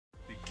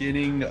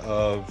beginning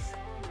of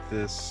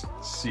this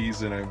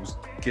season, I was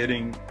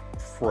getting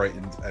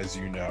frightened, as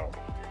you know.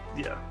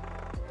 Yeah.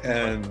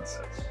 And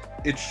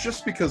it's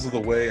just because of the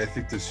way I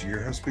think this year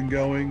has been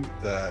going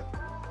that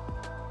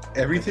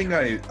everything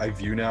I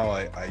view now,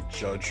 I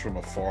judge from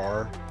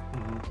afar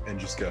and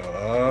just go,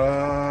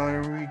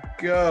 here we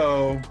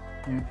go.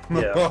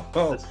 Yeah.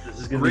 This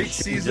is going to be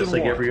season just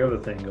like one. every other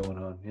thing going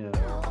on.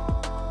 Yeah.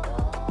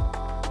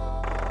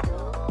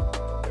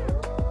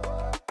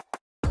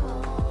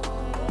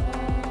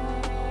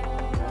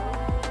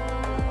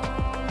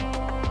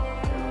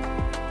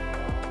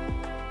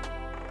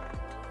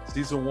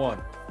 Season one,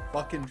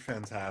 fucking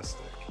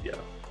fantastic. Yeah.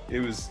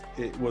 It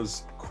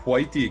was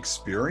quite the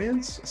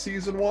experience.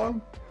 Season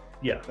one.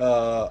 Yeah.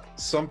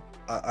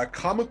 A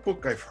comic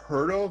book I've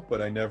heard of, but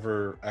I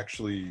never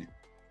actually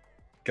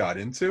got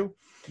into.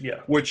 Yeah.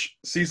 Which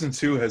season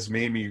two has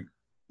made me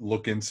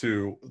look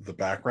into the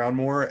background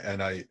more,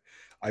 and I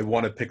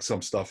want to pick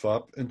some stuff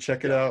up and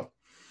check it out.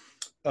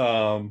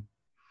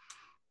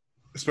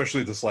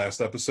 Especially this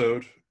last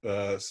episode,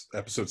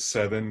 episode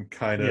 7,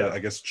 kind of I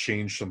guess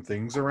changed some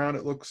things around.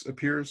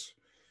 Appears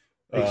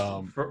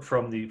from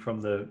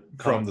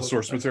the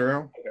source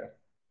material. Okay.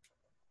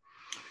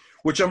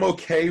 Which I'm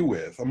okay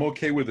with. I'm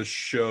okay with a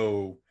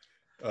show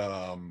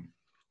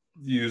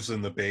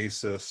using the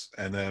basis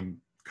and then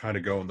kind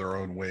of going their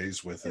own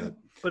ways with it.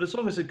 But as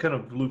long as it kind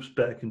of loops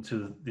back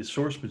into the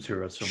source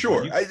material,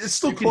 sure, it's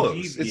still close.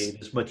 You can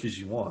deviate as much as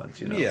you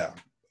want. You know?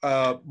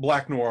 Yeah.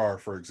 Black Noir,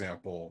 for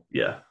example.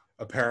 Yeah.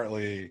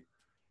 Apparently,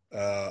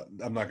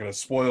 I'm not going to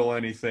spoil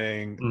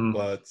anything,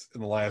 but in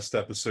the last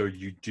episode,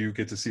 you do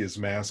get to see his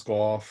mask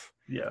off.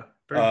 Yeah.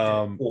 Very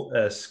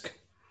Deadpool-esque.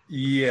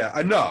 Yeah,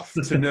 enough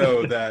to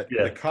know that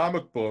the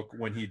comic book,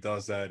 when he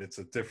does that, it's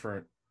a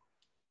different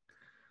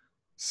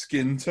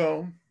skin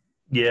tone.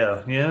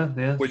 Yeah.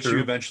 Which you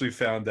eventually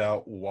found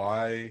out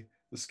why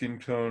the skin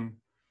tone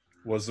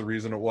was the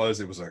reason it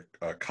was. It was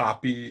a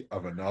copy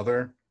of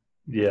another.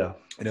 Yeah.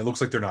 And it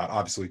looks like they're not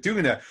obviously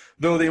doing that,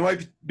 though they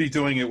might be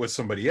doing it with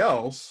somebody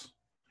else,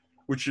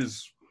 which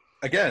is,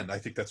 again, I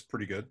think that's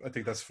pretty good. I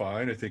think that's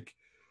fine. I think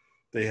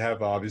they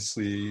have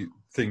obviously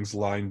things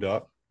lined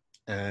up,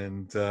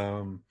 and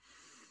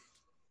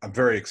I'm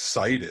very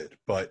excited.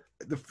 But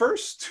the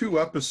first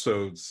 2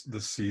 episodes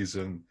this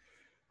season,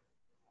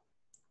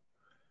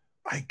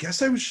 I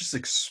guess I was just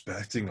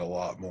expecting a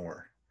lot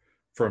more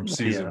from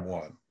season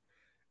 1.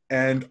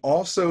 And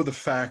also the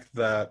fact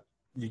that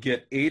you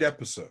get 8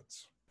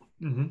 episodes.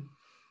 And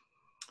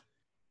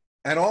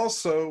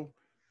also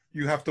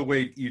you have to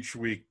wait each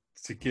week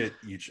to get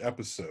each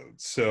episode.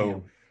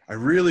 So I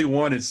really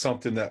wanted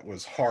something that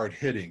was hard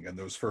hitting in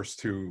those first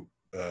 2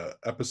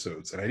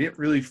 episodes. And I didn't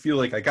really feel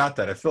like I got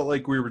that. I felt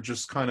like we were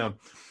just kind of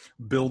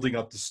building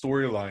up the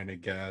storyline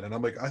again. And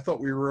I'm like, I thought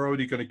we were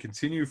already going to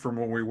continue from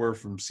when we were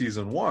from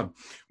season 1,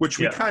 which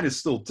we kind of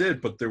still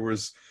did, but there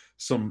was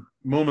some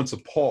moments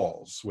of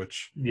pause,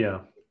 which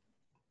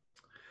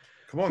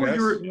come on, guys.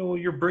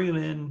 You're bringing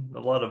in a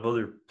lot of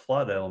other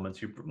plot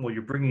elements.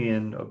 You're bringing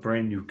in a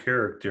brand new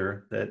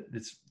character that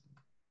it's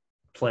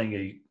playing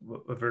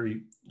a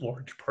very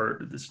large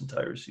part of this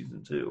entire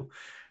season 2.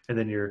 And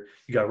then you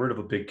got rid of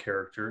a big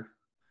character,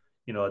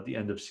 at the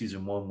end of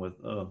season 1 with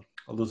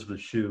Elizabeth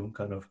Shue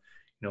kind of,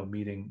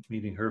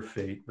 meeting her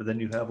fate. But then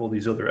you have all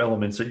these other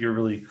elements that you're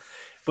really,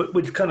 but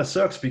which kind of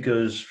sucks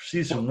because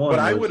season 1. But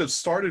I would have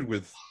started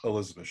with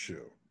Elizabeth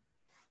Shue.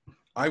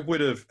 I would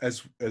have,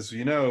 as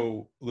you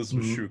know,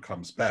 Elizabeth Shue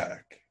comes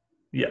back.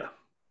 Yeah.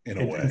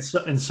 In a way.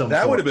 In some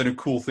that form. would have been a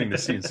cool thing to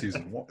see in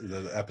season 1,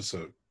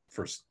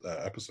 first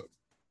episode.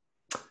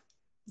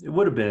 It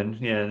would have been,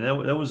 and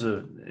that was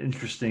an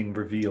interesting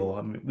reveal.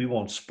 I mean, we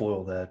won't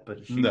spoil that, but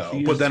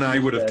but then I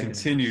would have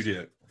continued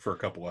it for a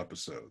couple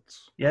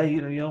episodes. Yeah,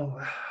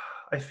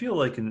 I feel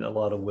like in a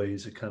lot of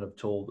ways it kind of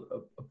told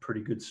a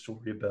pretty good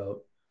story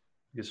about,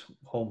 I guess,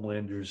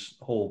 Homelander's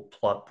whole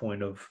plot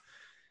point of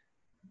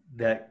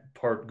that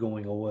part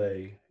going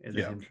away and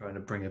then him trying to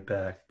bring it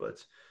back.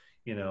 But,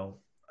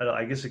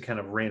 I guess it kind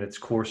of ran its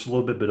course a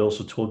little bit, but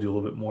also told you a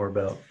little bit more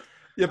about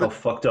how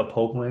fucked up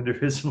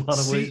Homelander is in a lot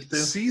of ways too.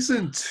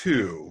 Season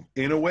 2,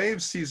 in a way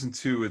of season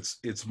 2,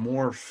 it's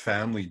more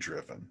family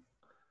driven.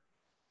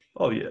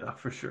 Oh yeah,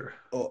 for sure.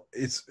 Oh,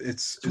 it's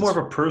more of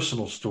a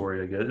personal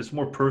story, I guess. It's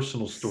more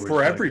personal story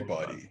for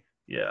everybody.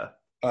 Yeah.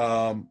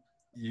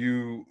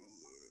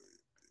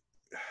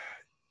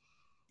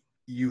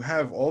 You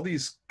have all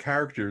these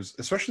characters,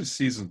 especially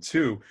season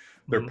 2,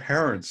 their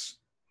parents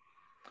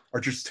are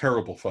just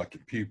terrible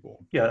fucking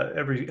people. Yeah,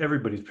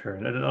 everybody's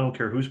parent. I don't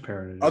care whose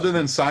parent it is. Other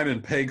than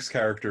Simon Pegg's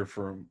character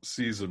from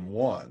season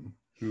 1,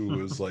 who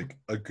was like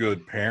a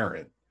good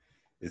parent,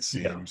 it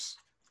seems.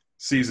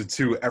 Season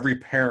 2, every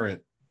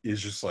parent is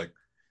just like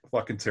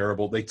fucking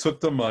terrible. They took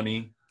the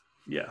money.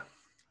 Yeah.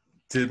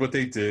 Did what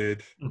they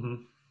did.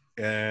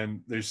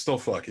 And they're still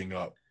fucking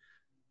up.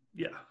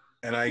 Yeah.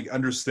 And I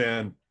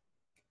understand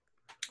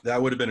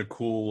that would have been a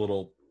cool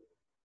little,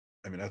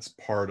 that's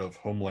part of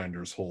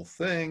Homelander's whole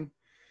thing.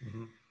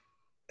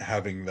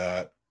 Having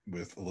that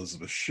with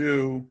Elizabeth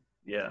Shue.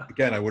 Yeah.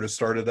 Again, I would have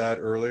started that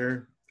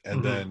earlier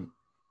and then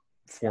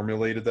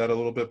formulated that a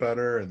little bit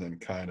better, and then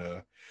kind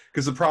of,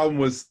 because the problem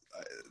was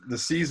the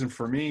season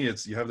for me,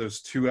 it's you have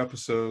those 2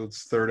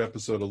 episodes, third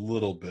episode a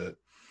little bit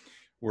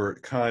where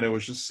it kind of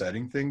was just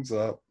setting things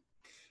up,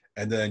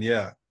 and then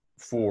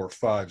 4,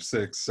 5,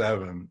 6,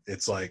 7,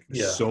 it's like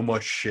Yeah. so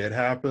much shit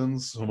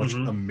happens, so much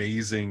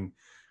amazing,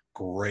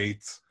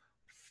 great,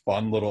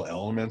 fun little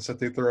elements that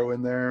they throw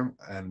in there,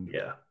 and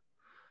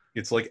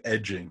it's like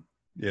edging,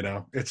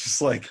 it's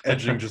just like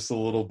edging just a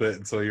little bit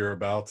until you're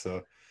about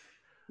to,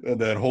 and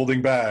then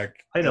holding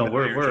back. I know and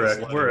then you're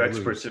just we're letting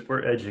experts. loose.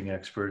 We're edging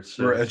experts.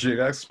 We're edging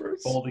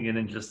experts. Holding it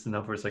in just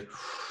enough where it's like,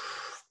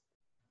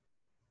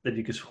 then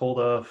you just hold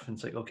off, and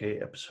it's like, okay,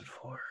 episode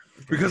 4.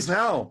 Because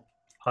now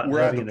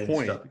we're at the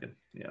point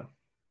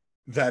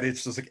that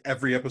it's just like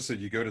every episode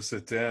you go to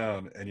sit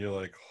down and you're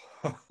like,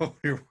 oh,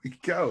 here we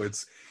go.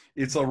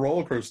 It's a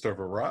roller coaster of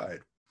a ride.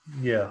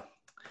 Yeah.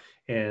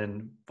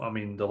 And I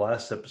mean, the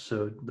last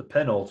episode, the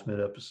penultimate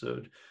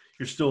episode,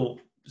 you're still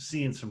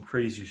seeing some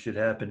crazy shit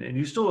happen, and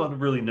you still don't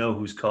really know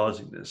who's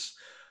causing this,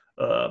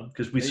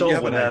 because we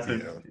saw what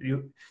happened.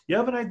 You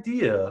have an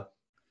idea.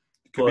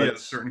 It could be a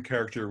certain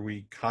character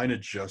we kind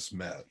of just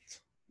met.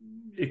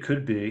 It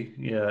could be,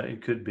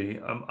 it could be.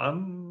 I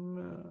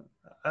don't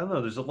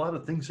know. There's a lot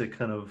of things that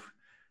kind of,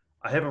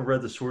 I haven't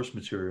read the source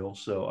material,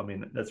 so I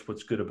mean that's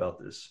what's good about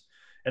this,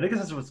 and I guess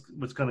that's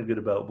what's kind of good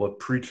about what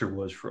Preacher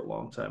was for a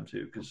long time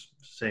too, because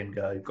same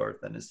guy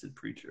Garth Ennis did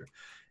Preacher,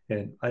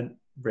 and I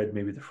read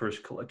maybe the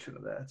first collection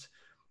of that,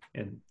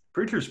 and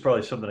Preacher is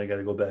probably something I got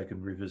to go back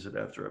and revisit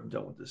after I'm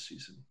done with this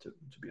season, to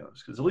be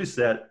honest, because at least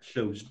that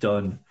show's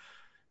done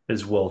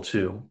as well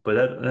too,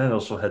 but that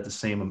also had the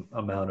same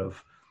amount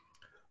of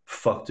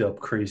fucked up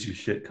crazy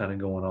shit kind of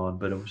going on,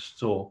 but it was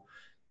still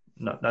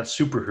not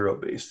superhero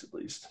based, at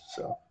least.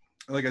 So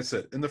like I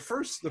said, in the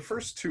first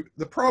 2,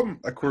 the problem,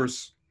 of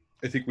course,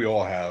 I think we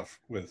all have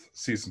with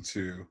season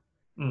 2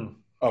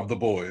 of The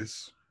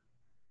Boys,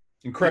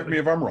 and correct me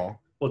if I'm wrong.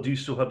 Well, do you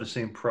still have the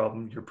same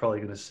problem you're probably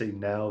going to say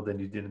now than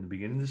you did in the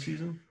beginning of the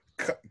season?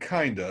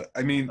 Kinda.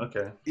 I mean,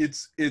 okay,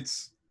 it's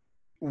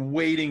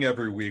waiting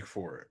every week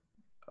for it.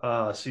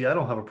 See, I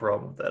don't have a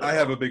problem with that. I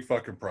have a big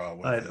fucking problem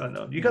with it. I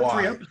know. You got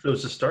 3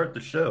 episodes to start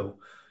the show.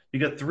 You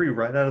got 3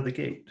 right out of the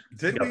gate.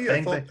 Did we?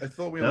 I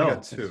thought we only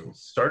got 2.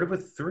 Started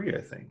with 3,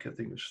 I think. I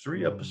think it was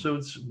 3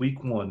 episodes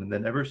week 1, and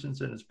then ever since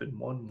then it's been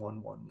 1, 1,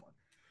 1, 1.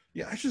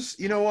 Yeah,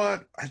 you know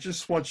what? I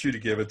just want you to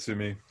give it to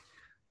me.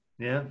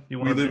 Yeah, we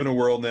live in a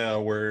world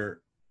now where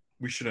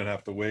we shouldn't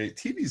have to wait.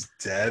 TV's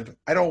dead.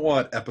 I don't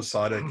want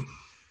episodic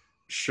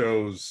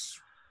shows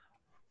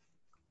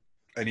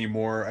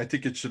anymore. I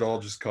think it should all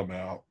just come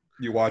out.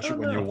 You watch it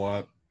when you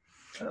want.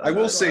 I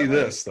will say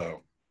this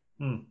though.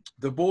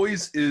 The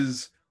Boys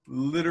is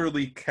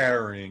literally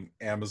carrying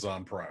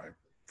Amazon Prime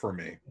for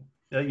me.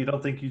 Yeah, you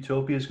don't think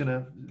Utopia is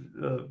gonna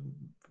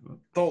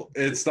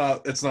it's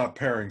not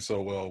pairing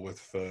so well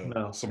with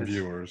some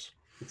viewers.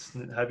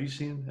 Have you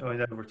seen?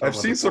 I've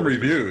seen some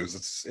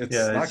reviews. It's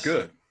not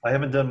good. I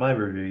haven't done my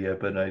review yet,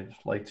 but I'd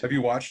like to. Have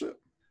you watched it?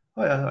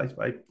 Oh yeah,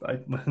 I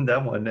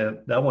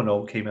that one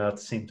all came out at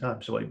the same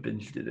time, so I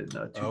binged it in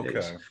 2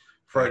 days,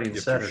 Friday and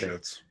Saturday.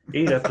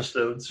 8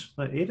 episodes.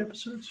 8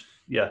 episodes?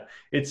 Yeah,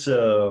 it's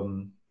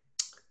and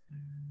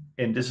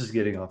this is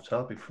getting off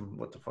topic from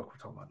what the fuck we're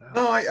talking about now.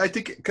 No, I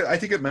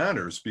think it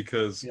matters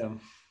because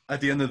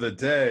at the end of the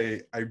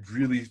day, I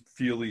really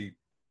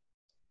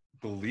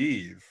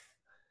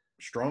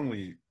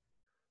strongly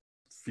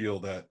feel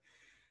that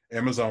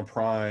Amazon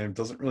Prime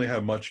doesn't really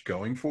have much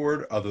going for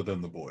it other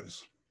than The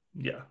Boys.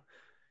 Yeah,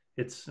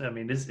 it's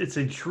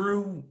a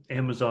true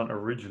Amazon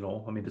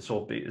original. I mean, it's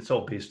all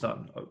based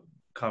on a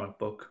comic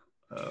book,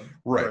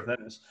 right?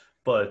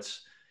 But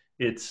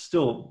it's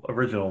still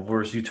original.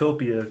 Whereas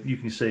Utopia, you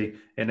can say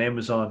an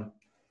Amazon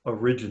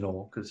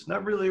original because it's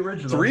not really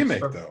original. It's a remake,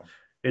 though.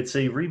 It's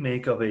a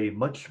remake of a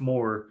much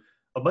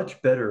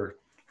better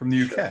from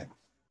the UK.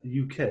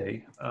 The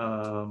UK.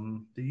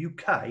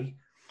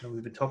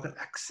 We've been talking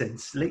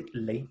accents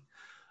lately.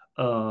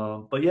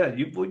 But yeah,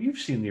 you've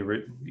seen the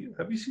original.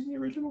 Have you seen the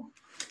original?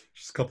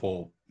 Just a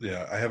couple.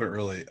 Yeah, I haven't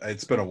really.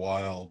 It's been a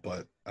while,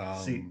 but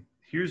see,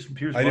 here's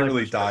I didn't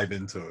really dive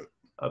into it.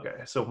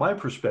 Okay, so my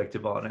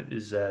perspective on it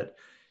is that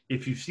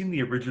if you've seen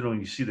the original and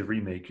you see the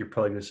remake, you're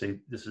probably gonna say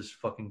this is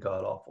fucking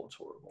god awful. It's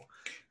horrible.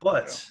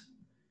 But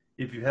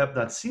if you have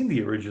not seen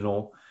the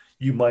original,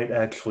 you might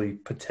actually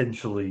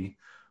potentially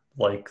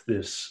like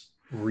this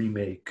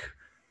remake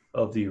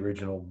of the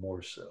original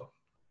more so.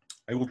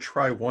 I will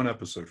try 1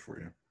 episode for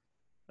you.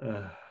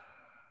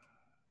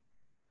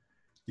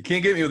 You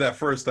can't get me with that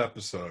first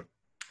episode.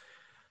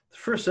 The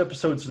first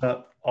episode's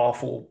not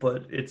awful,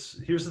 but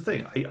here's the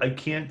thing. I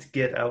can't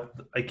get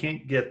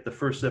the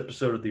first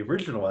episode of the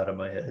original out of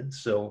my head,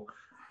 so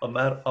I'm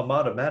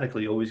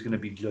automatically always going to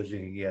be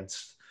judging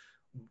against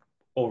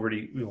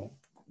already,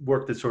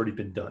 work that's already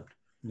been done.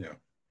 Yeah.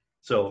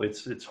 So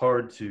it's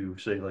hard to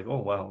say like, oh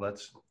wow,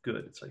 that's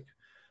good. It's like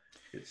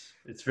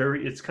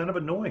it's kind of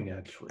annoying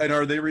actually. And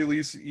are they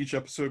releasing each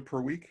episode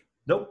per week?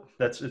 Nope,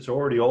 it's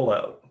already all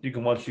out. You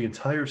can watch the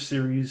entire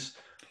series,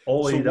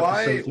 all So 8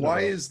 episodes in a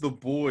why row. is The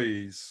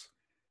Boys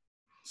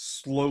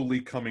slowly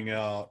coming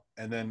out,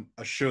 and then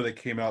a show that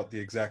came out the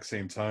exact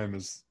same time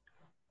as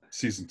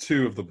season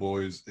 2 of The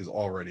Boys is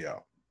already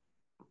out?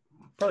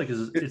 Probably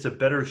because It, it's a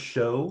better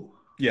show,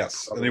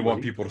 yes, and they want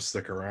probably, people to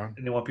stick around.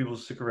 and they want people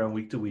to stick around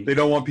week to They week.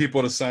 don't want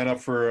people to sign up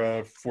for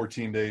a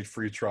 14-day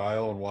free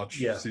trial and watch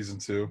Yeah, season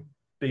 2.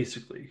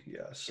 basically,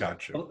 yeah. So,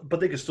 Gotcha. but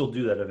they can still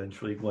do that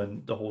eventually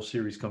when the whole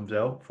series comes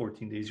out.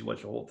 14 days, you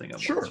watch the whole thing at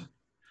once. Sure,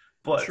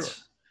 But sure.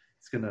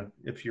 it's gonna,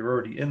 if you're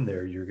already in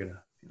there, you're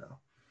gonna,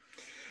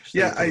 stay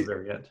Yeah, until the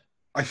very end.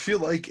 I feel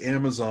like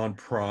Amazon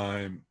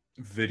Prime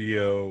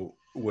Video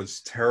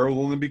was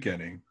terrible in the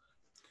beginning. Hmm.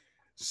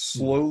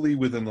 Slowly,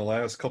 within the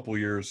last couple of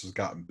years, has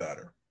gotten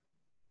better.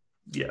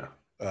 Yeah.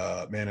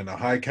 Man in a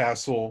High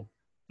Castle,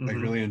 I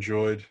Hmm. really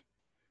enjoyed.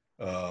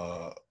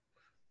 Uh,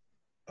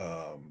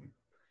 um,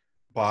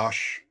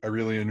 Bosch, I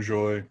really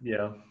enjoy.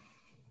 Yeah.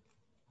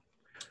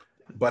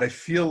 But I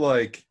feel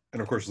like,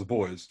 and of course, The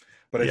Boys,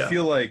 but I Yeah.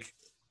 feel like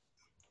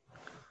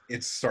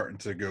it's starting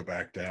to go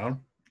back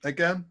down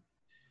again.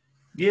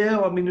 Yeah.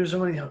 Well, I mean, there's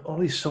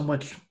only so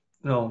much,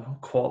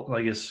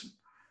 I guess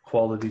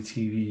quality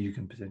TV you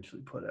can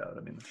potentially put out.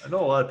 I mean, I know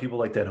a lot of people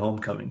like that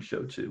Homecoming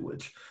show too,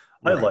 which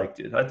I Right. liked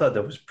it. I thought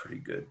that was pretty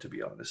good, to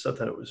be honest. I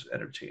thought it was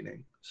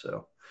entertaining.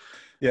 So,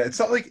 Yeah, it's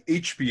not like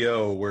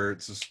HBO where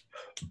it's just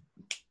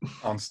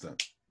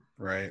constant,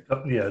 right?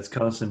 yeah, it's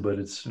constant, but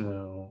it's,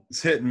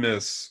 It's hit and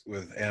miss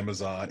with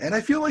Amazon. And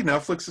I feel like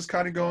Netflix is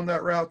kind of going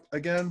that route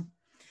again.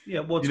 yeah,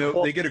 well, You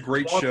know, they get a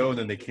great show and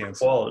then they quantity over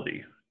cancel it.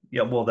 quality.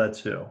 Yeah, well, that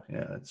too.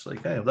 Yeah, it's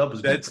like, hey, that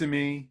was Dead good. to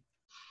Me,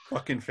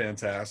 fucking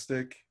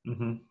fantastic.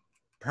 Hmm.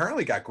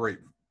 Apparently got great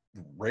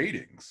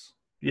ratings.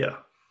 Yeah.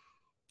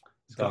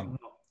 It's Done. gone.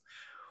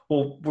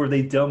 Well, were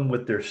they done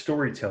with their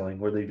storytelling?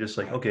 Were they just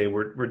like, okay,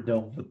 we're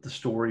done with the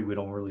story. We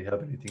don't really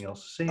have anything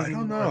else to say I don't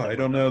anymore, know. and then I we're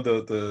don't done.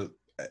 know the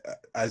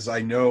as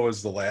I know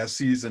as the last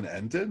season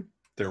ended,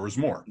 there was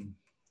more.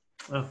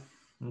 Oh,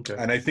 okay.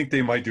 And I think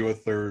they might do a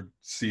third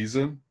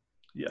season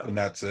Yeah. and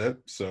that's it.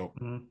 So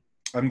Mhm.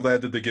 I'm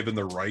glad that they're giving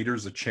the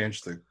writers a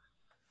chance to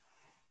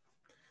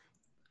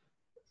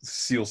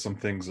seal some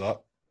things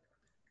up.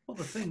 Well,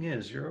 the thing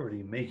is, you're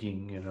already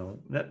making,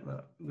 that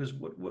because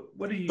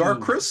what do Dark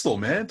you? Crystal,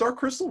 man. Dark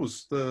Crystal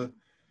was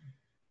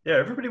Yeah,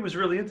 everybody was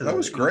really into that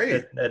was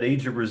great. that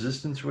Age of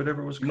Resistance or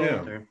whatever it was Yeah.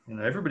 called. There,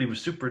 everybody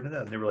was super into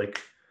that, and they were like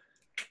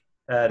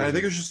And I think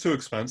adding it was just too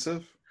expensive.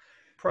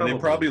 And they probably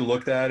probably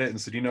looked at it and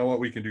said, you know what,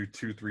 we can do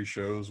 2, 3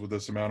 shows with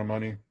this amount of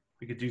money.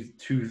 we could do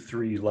 2,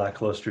 3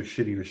 lackluster,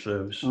 shittier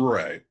shows.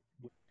 Right.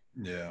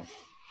 Yeah.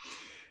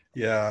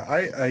 Yeah.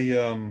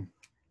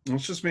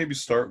 Let's just maybe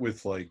start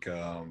with like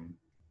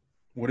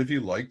what have you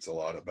liked a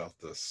lot about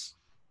this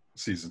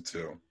season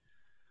 2?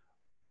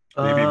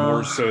 Maybe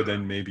more Uh, so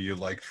than maybe you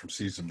liked from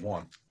season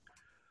 1.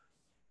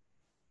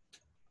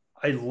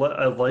 I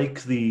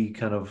like the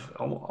kind of.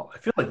 I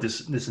feel like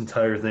this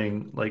entire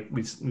thing, like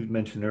we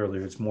mentioned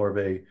earlier, it's more of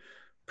a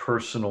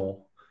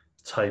personal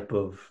type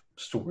of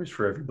stories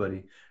for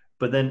everybody.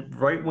 But then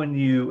right when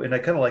and I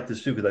kind of like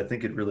this too because I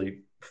think it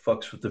really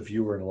fucks with the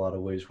viewer in a lot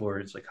of ways, where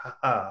it's like,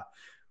 haha,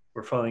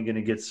 we're finally going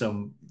to get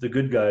the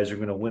good guys are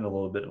going to win a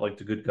little bit, like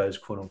the good guys,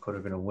 quote unquote, are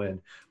going to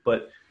win.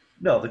 But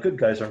no, the good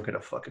guys aren't going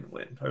to fucking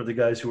win. Or the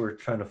guys who are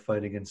trying to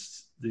fight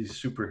against these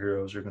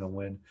superheroes are going to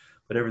win.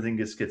 But everything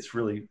gets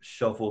really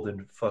shuffled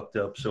and fucked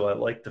up. So I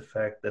like the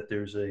fact that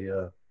there's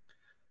a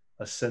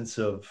sense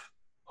of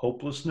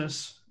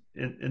hopelessness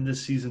in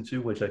this season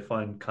too, which I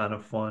find kind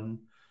of fun.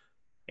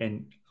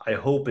 And I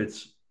hope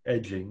it's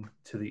edging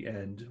to the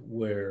end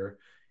where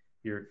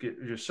you're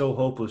so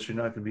hopeless you're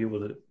not going to be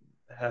able to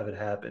have it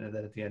happen, and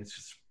then at the end it's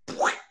just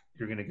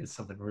you're going to get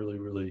something really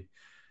really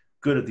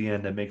good at the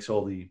end that makes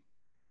all the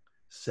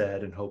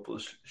sad and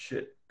hopeless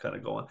shit kind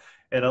of going.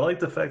 And I like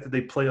the fact that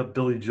they play up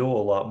Billy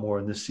Joel a lot more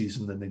in this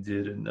season than they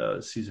did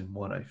in season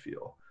one. I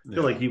feel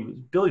like Yeah.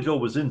 Billy Joel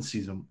was in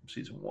season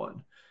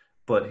one,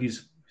 but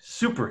he's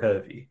super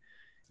heavy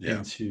Yeah.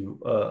 into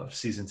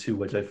season two,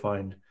 which I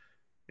find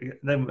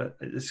then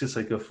it's just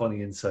like a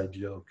funny inside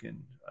joke.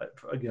 And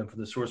again, from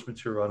the source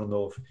material, I don't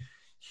know if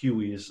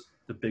Huey is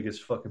the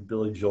biggest fucking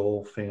Billy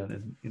Joel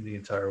fan in the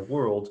entire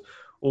world,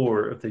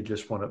 or if they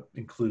just want to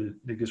include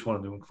it. They just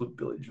wanted to include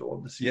Billy Joel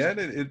in the Yeah,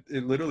 season.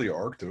 it literally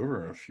arced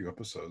over a few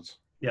episodes.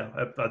 Yeah,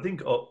 I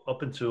think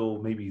up until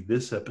maybe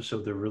this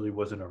episode, there really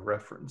wasn't a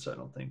reference. I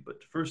don't think, but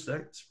the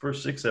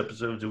first 6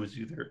 episodes, it was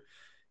either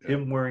Yeah.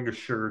 him wearing a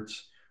shirt,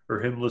 or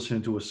him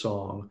listening to a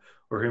song,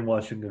 or him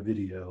watching a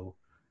video,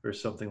 or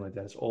something like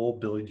that. It's all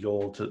Billy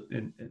Joel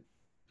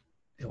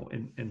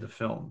in the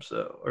film,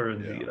 so or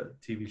in Yeah. the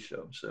TV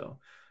show. So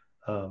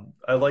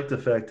I like the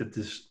fact that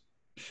this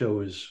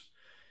show is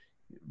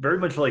very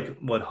much like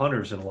what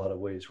Hunter's in a lot of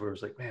ways, where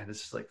it's like, man,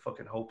 this is like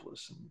fucking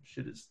hopeless and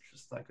shit is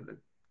just not going to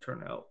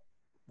turn out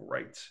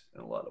right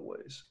in a lot of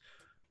ways.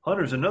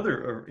 Hunter's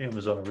another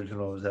Amazon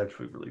original is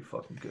actually really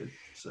fucking good.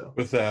 So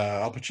With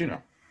Al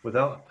Pacino.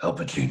 without Al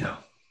Pacino,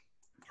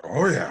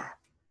 Oh yeah.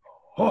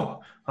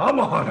 oh, I'm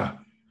a hunter.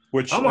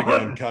 which I'm a again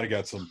hunting. kind of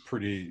got some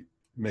pretty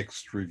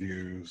mixed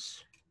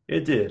reviews.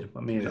 It did. I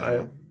mean,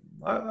 Yeah.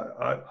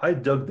 I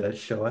dug that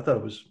show. I thought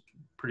it was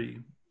pretty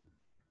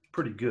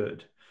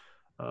good.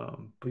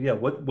 But yeah,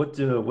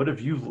 what have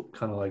you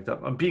kind of liked?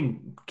 I'm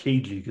being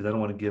cagey because I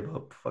don't want to give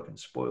up fucking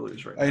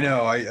spoilers right I now.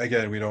 know. I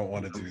again, we don't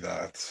want to do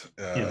that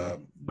You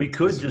know, we could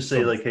because just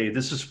say like, "Hey,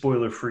 this is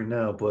spoiler free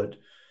now," but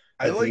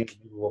I at the end, like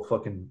we'll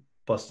fucking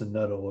bust a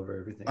nut all over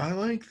everything. I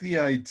like the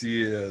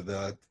idea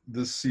that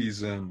this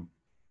season,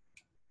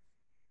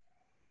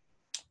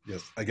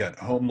 yes, again,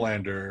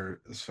 Homelander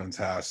is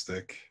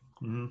fantastic.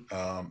 Hmm.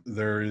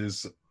 There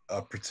is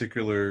a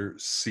particular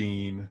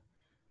scene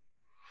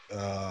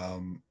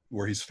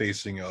where he's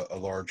facing a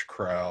large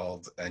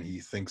crowd and he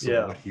thinks of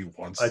Yeah, what he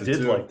wants I to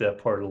did do. like that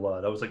part a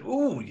lot. I was like,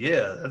 "Oh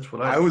yeah, that's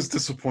what I I like." was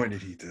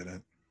disappointed he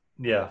didn't.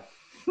 Yeah,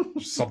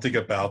 There's something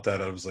about that.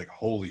 I was like,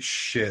 holy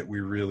shit, we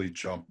really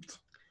jumped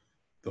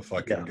the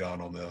fucking yeah. gun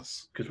on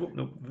this. Because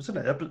was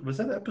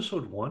that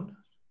episode one?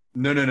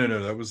 No, no, no,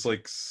 no. That was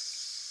like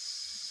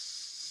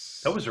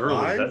That was early.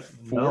 five,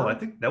 That no, I four.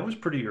 think that was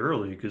pretty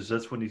early because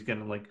that's when he's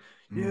getting like,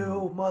 Mm.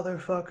 "You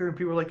motherfucker," and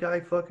people are like,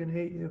 "I fucking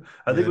hate you."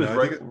 I think Yeah, it was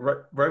no, I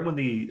think right when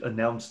they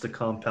announced the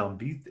Compound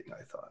B thing.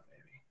 I thought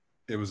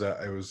it was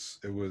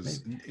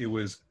maybe it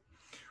was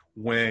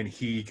when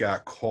he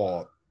got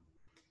caught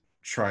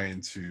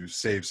trying to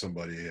save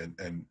somebody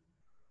and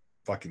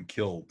fucking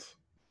killed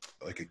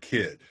like a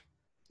kid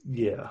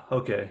yeah,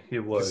 okay,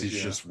 it because he was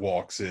yeah. just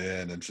walks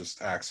in and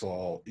just acts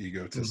all Hmm.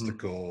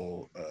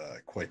 egotistical,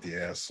 quite the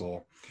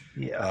asshole.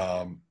 Yeah.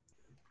 Um,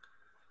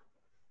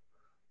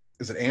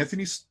 is it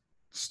Anthony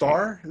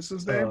Starr? Is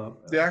his name? Uh,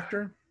 The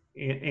actor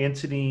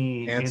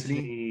Anthony,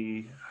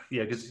 Anthony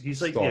yeah, because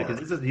he's like yeah, Starr.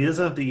 because he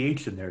doesn't have the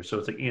H in there, so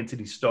it's like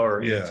Anthony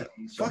Starr, Yeah, Anthony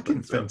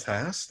fucking something. So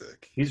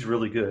fantastic. he's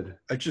really good.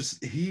 I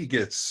just he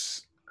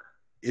gets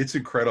it's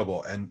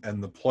incredible, and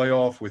the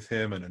playoff with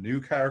him and a new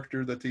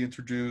character that they Yeah.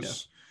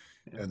 introduce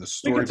Yeah, and the we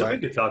story could we by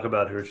could talk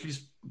about her.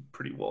 She's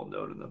pretty well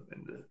known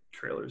in the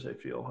trailers. I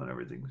feel and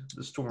everything.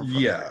 The Stormfront.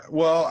 yeah.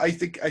 Well, I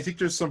think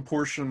there's some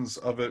portions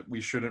of it we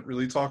shouldn't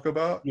really talk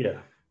about Yeah.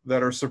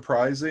 that are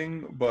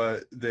surprising,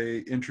 but they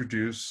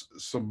introduce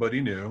somebody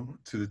new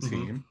to the Hmm.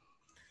 team,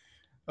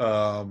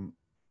 um,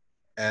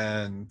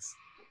 and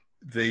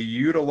they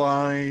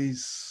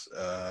utilize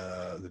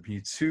the Me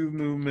Too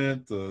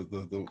movement, the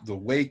the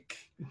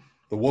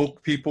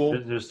woke people,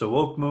 There's the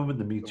woke movement,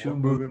 the Me the Too woke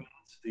movement,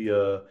 movement.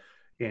 the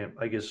and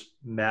I guess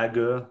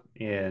MAGA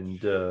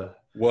and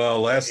Well,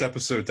 last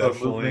episode Antifa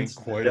definitely movements.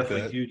 They're quite a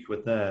definitely bit. huge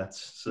with that.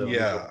 So there's a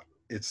Yeah,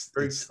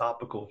 very it's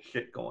topical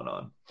shit going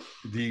on.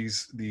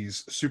 these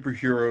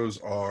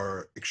superheroes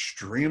are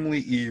extremely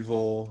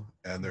evil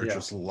and they're Yeah.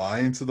 just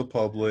lying to the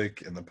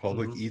public and the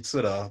public Hmm. eats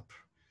it up.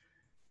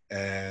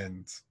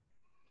 And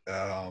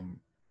um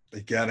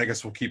again, I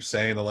guess we'll keep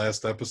saying the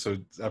last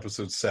episode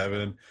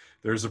 7,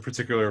 there's a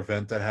particular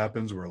event that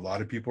happens where a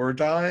lot of people are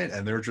dying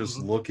and they're just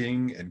Hmm.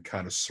 looking and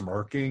kind of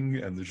smirking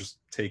and they're just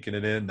taking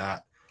it in,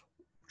 not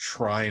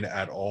trying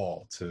at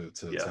all to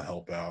Yeah.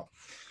 help out.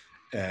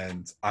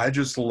 And I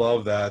just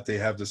love that they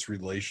have this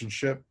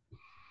relationship.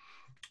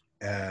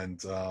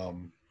 And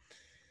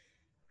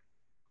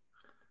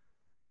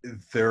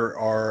there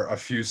are a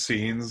few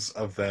scenes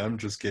of them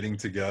just getting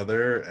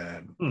together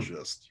and Hmm.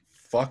 just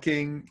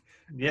fucking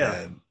Yeah.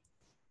 and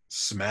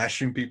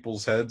smashing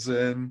people's heads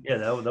in. Yeah,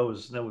 that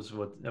was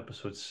what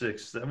episode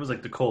 6. That was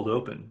like the cold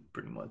open,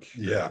 pretty much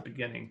the Yeah,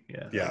 beginning.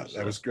 Yeah, that yeah, was.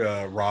 that was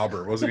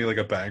robber. Wasn't he like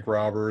a bank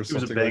robber or He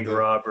was a something like bank that?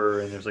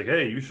 robber, and there's like,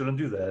 hey, you shouldn't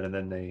do that. And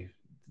then they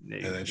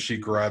And then she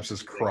do grabs his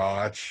the thing.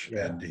 crotch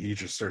Yeah, and he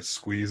just starts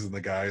squeezing the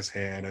guy's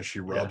hand as she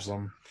yeah, rubs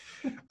him.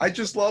 I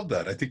just love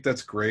that. I think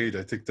that's great.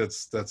 I think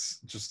that's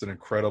just an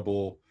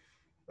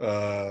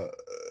uh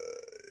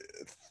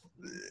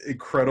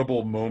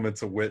incredible moment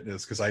to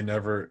witness because I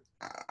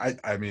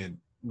mean,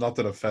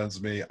 nothing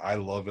offends me. I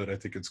love it. I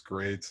think it's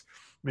great.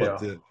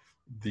 But yeah.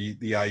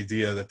 the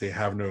idea that they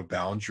have no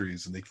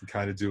boundaries and they can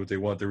kind of do what they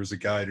want. There was a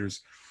guy, I don't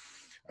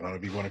know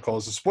if you want to call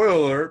this a spoiler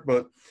alert,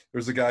 but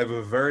there's a guy with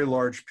a very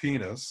large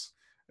penis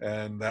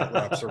and that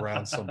wraps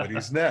around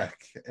somebody's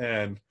neck.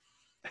 And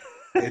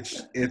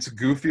it's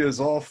goofy as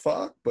all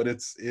fuck, but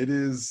it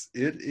is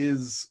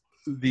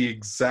the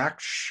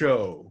exact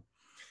show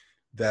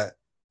that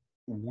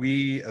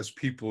we as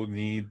people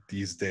need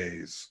these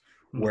days,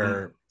 Hmm.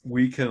 where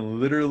we can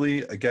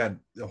literally, again,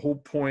 the whole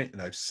point,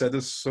 and I've said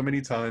this so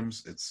many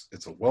times, it's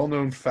a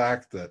well-known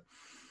fact that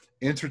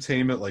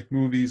entertainment like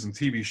movies and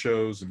TV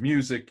shows and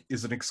music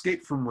is an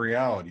escape from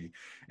reality,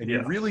 and you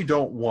Yeah. really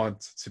don't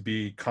want to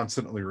be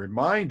constantly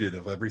reminded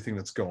of everything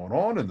that's going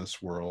on in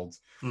this world.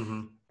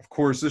 Hmm. Of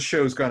course, this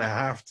show is going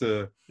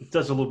to It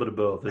does a little bit of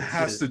both.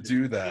 has to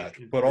do that,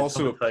 but It's on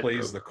also the it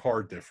plays tightrope. the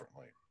card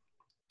differently.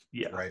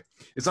 Yeah. Right,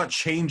 it's not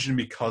changing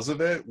because of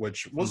it,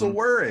 which was a Hmm.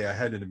 worry I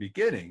had in the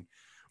beginning,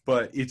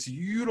 but it's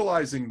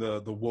utilizing the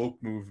woke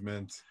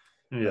movement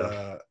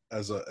Yeah.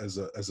 as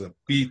a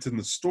beat in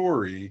the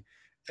story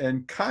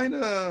and kind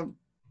of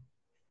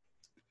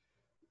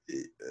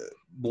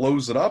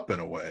blows it up in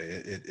a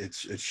way.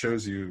 It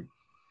shows you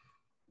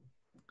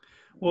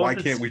Well, Why if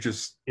can't it's we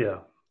just yeah,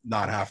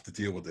 not have to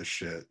deal with this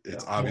shit? yeah,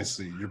 It's well,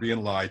 obviously you're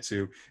being lied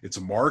to. It's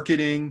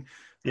marketing.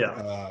 yeah,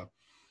 Uh,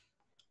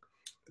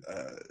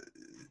 uh,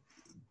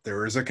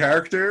 there is a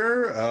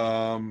character,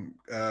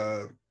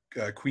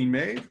 Queen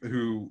Maeve,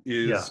 who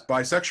yeah, is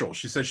bisexual.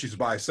 She says she's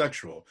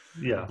bisexual,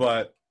 yeah.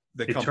 but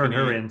the They turn her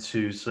company,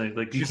 into saying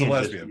like you she's a can't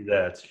just be lesbian.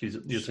 that. She's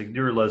it's like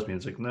you're a lesbian.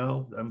 It's like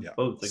no, I'm Yeah.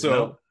 both. Like no,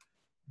 So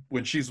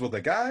when she's with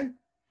a guy,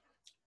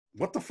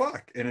 what the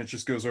fuck? And it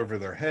just goes over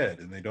their head,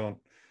 and they don't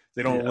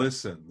yeah,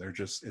 listen. They're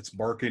just, it's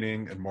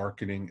marketing and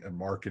marketing and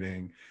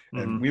marketing,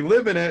 and hmm we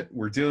live in it.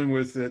 We're dealing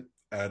with it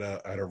at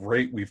a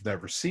rate we've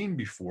never seen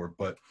before.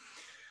 But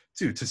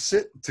dude,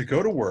 to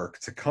go to work,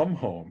 to come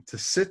home, to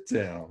sit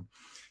down,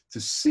 to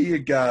see a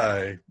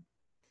guy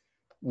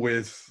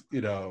with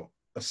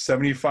a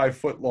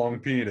 75-foot long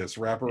penis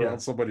wrap yeah. around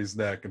somebody's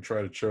neck and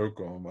try to choke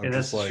them, I'm And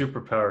that's just a like,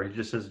 superpower. He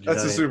just has a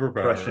that's a giant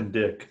superpower. Russian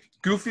dick.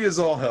 Goofy as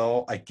all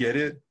hell, I get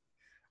it.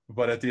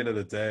 But at the end of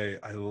the day,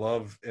 I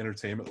love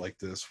entertainment like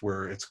this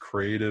where it's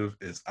creative,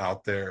 it's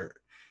out there,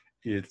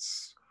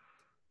 it's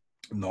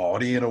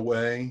naughty in a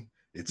way,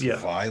 it's Yeah.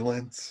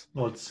 violent.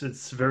 Well,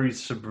 it's very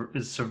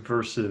it's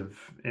subversive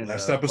in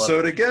Last a lot episode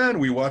of ways. again,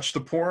 we watched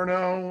the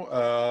porno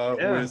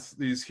Yeah. with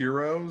these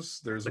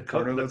heroes. There's a The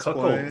porno that's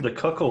playing. the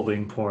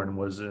cuckolding porn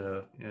was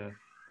yeah,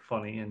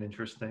 funny and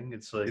interesting.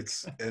 It's like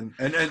It's and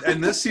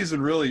this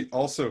season really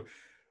also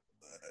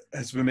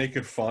has been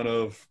making fun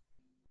of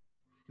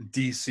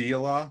DC a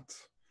lot.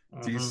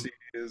 mhm. DC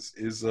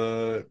is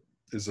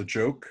a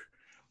joke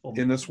Well,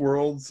 in this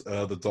world.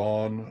 The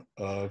dawn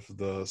of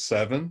the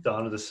Seven.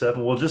 Dawn of the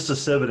Seven. Well, just the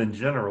Seven in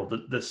general.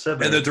 The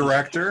Seven And are the just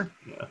director,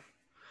 yeah,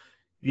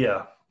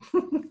 yeah,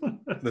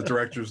 the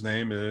director's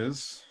name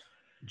is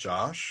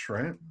Josh,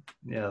 right?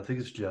 yeah. I think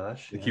it's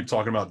Josh. They Yeah, keep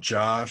talking about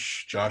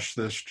Josh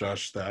this,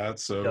 Josh that.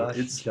 So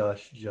it's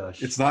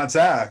Josh. not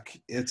Zach.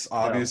 It's No.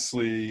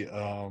 obviously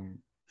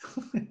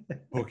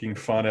poking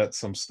fun at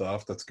some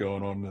stuff that's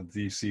going on in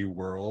the DC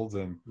world.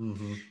 And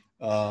hmm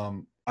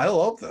I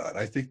love that.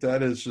 I think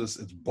that is just,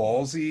 it's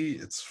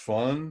ballsy. It's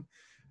fun.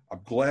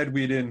 I'm glad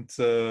we didn't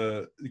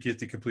get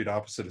the complete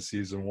opposite of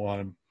season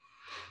one.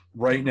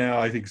 Right now,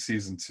 I think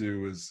season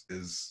two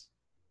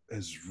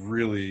has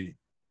really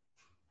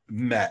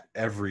met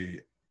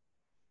every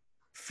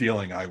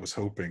feeling I was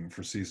hoping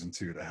for season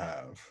two to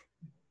have.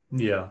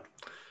 Yeah,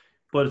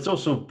 but it's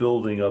also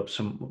building up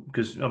some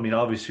because I mean,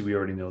 obviously, we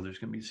already know there's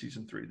going to be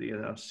season three. They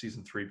announced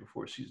season three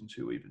before season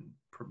two even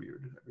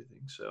premiered and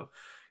everything. So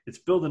it's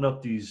building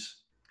up these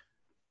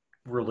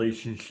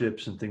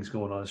relationships and things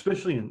going on,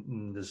 especially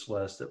in this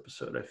last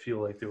episode. I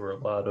feel like there were a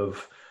lot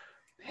of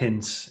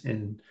hints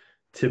and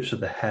tips of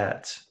the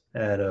hat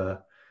at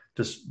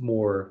just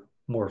more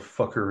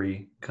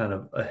fuckery kind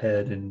of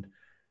ahead and Oh,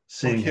 I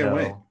seeing can't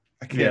wait. how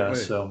I can't yeah. wait.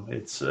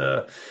 So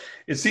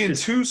Seeing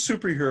it's two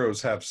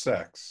superheroes have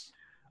sex.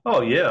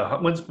 oh yeah.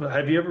 When's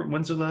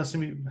the last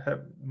time you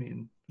have? I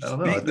mean, I Just don't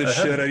know. beating the I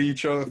shit haven't. at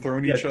each other,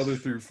 throwing Yeah, each just other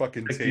through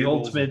fucking like the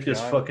tables and ultimate,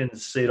 just piano. fucking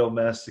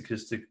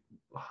sadomasochistic,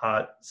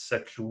 hot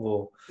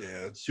sexual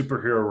Yeah,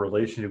 superhero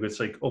relationship. It's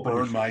like open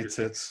your burn my fingers,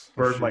 tits.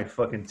 burn my Shit.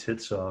 fucking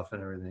tits off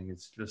and everything.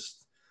 It's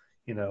just,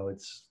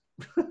 it's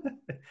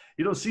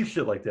you don't see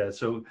shit like that.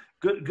 So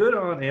good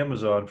on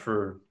Amazon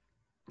for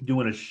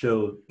doing a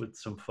show with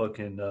some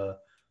fucking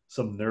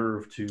some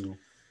nerve to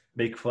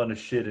make fun of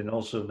shit and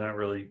also not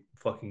really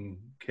fucking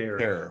care.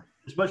 Care.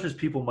 As much as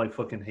people might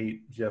fucking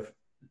hate Jeff,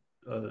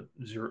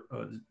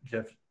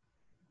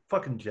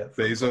 fucking Jeff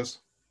from Bezos.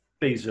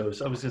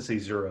 Bezos. I was gonna say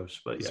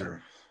Zeros, but yeah, Zero.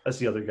 that's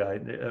the other guy.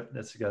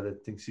 That's the guy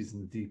that thinks he's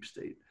in the deep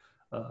state.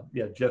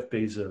 Yeah, Jeff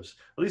Bezos.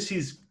 At least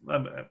he's.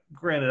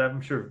 Granted, I'm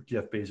sure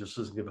Jeff Bezos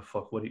doesn't give a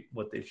fuck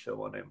what they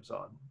show on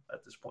Amazon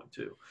at this point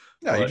too.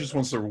 Yeah, he But just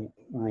wants to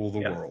rule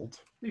the yeah, world.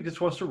 he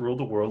just wants to rule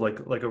the world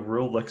like a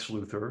real Lex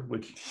Luthor,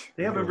 which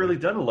they haven't Literally.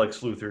 really done a Lex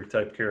Luthor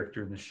type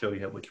character in the show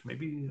yet. Which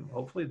maybe,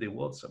 hopefully, they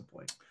will at some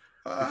point.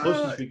 The Uh,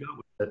 closest we got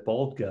was that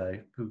bald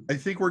guy who I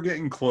think we're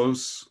getting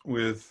close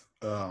with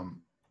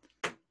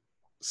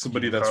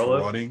somebody that's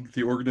Giancarlo. running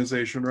the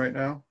organization right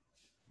now.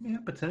 Yeah,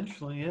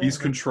 potentially. Yeah, He's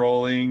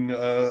controlling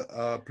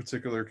a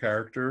particular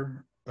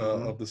character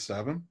mhm. of the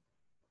seven.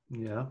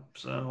 Yeah,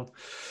 so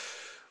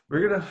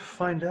we're gonna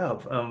find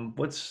out.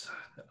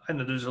 I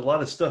know there's a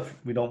lot of stuff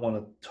we don't want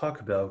to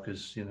talk about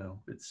because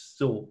it's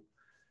still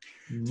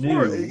It's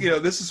more, new.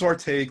 this is our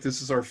take.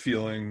 This is our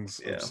feelings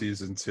of Yeah.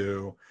 season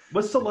two.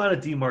 What's the line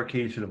of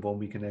demarcation of when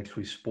we can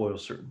actually spoil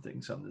certain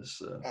things on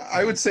this?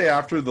 I would say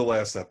after the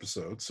last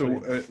episode, so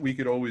Okay. we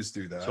could always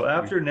do So that.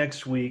 after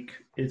next week,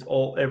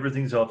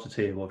 everything's off the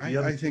table. If you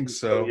I haven't seen think the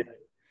show so. yet,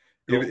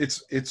 go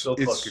It's it's go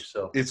fuck it's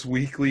yourself. it's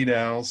weekly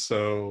now,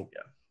 so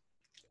Yeah.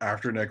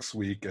 after next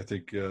week, I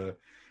think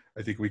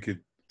we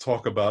could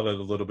talk about it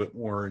a little bit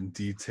more in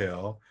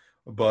detail.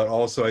 But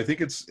also, I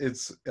think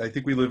I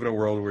think we live in a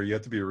world where you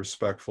have to be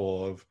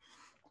respectful of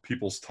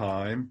people's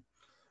time,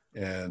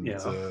 and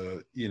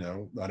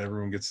Yeah. not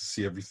everyone gets to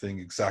see everything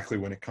exactly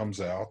when it comes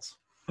out.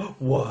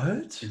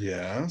 What?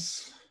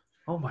 Yes.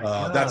 Oh my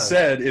That god.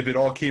 said, if it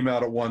all came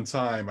out at one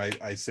time,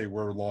 I say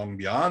we're long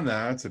beyond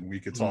that and we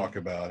could talk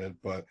about it.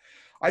 But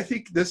I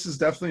think this is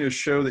definitely a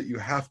show that you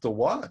have to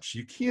watch.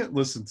 You can't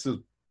listen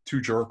to two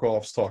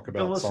jerk-offs talk Don't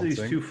about listen to these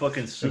something two fucking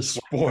and cis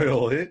white guys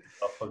spoil it.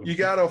 about fucking You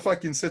super. gotta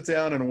fucking sit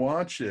down and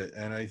watch it.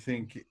 And I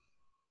think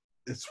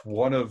it's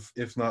one of,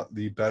 if not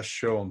the best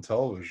show on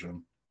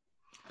television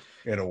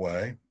in a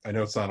way. I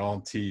know it's not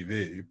on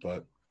TV,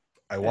 but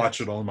I Yeah,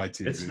 watch it on my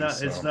TV, it's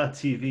so not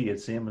TV,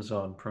 it's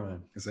Amazon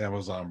Prime. it's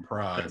Amazon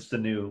Prime. That's the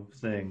new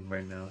thing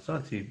right now. It's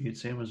not TV,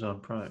 it's Amazon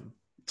Prime.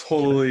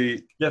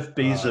 Totally. Jeff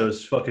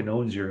Bezos fucking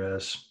owns your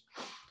ass.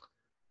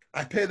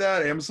 I pay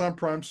that Amazon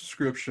Prime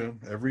subscription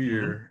every Mm-hmm.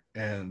 year,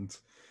 and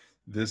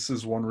this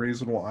is one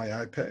reason why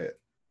I pay it.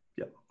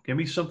 Yeah. Give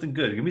me something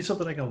good. Give me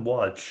something I can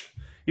watch.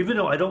 Even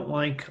though I don't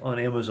like on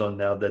Amazon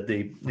now that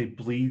they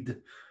bleed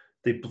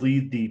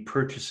the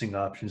purchasing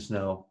options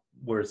now,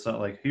 where it's not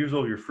like here's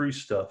all your free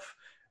stuff.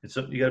 It's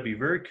something you got to be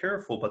very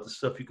careful about the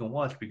stuff you can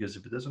watch, because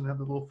if it doesn't have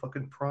the little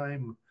fucking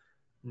Prime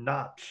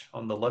notch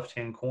on the left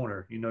hand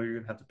corner, you know you're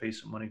gonna have to pay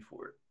some money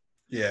for it.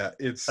 Yeah, I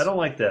it's don't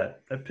like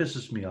that. That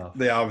pisses me off.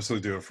 they obviously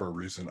do it for a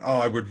reason. Oh,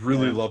 I would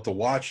really Yeah. love to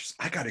watch.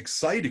 I got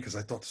excited because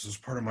I thought this was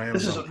part of my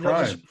This is Amazon no,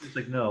 Prime. it's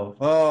like no,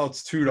 Oh,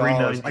 it's three $2. I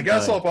ninety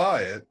guess I'll nine.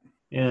 buy it.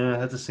 Yeah,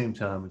 at the same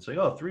time, it's like,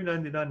 oh,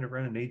 $3.99 to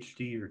rent an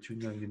HD or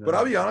But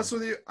I'll $2.99. be honest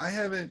with you, I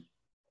haven't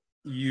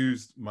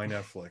used my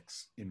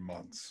Netflix in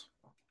months.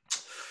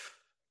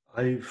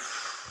 I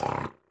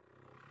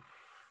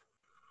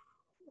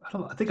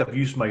I think I've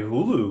used my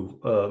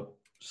Hulu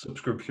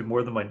subscription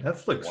more than my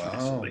Netflix Wow.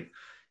 recently.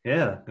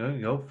 Yeah,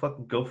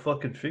 go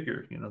fucking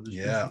figure.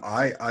 Yeah,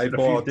 I been a few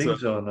bought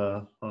things on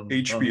Hulu.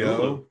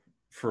 HBO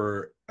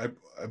for I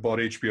bought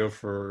HBO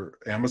for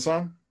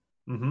Amazon.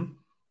 Mm-hmm.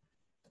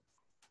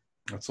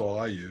 That's all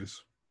I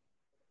use.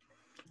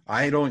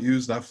 I don't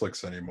use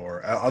Netflix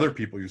anymore. Other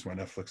people use my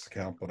Netflix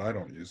account, but I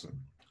don't use it.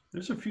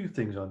 There's a few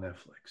things on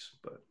Netflix,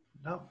 but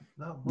not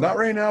Not much.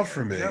 right now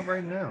for me. Not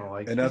right now. I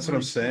And can't that's what I'm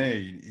really see it.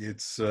 saying.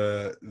 It's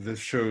this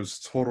show's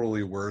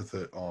totally worth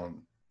it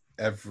on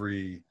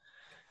every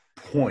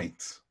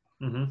point.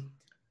 Mm-hmm.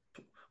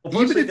 Well,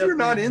 plus Even they if you're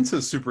got not the into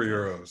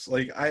superheroes,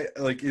 like I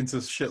like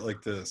into shit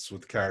like this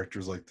with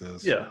characters like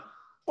this. yeah.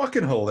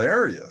 Fucking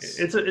hilarious.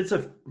 It's a It's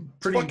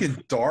pretty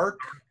fucking dark,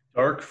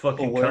 dark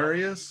fucking comedy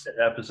hilarious, that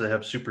happens to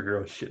have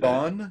superhero shit in it.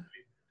 fun,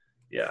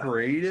 Yeah.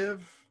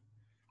 creative.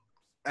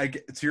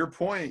 To your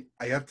point,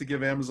 I have to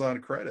give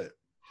Amazon credit.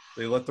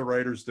 They let the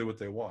writers do what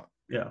they want.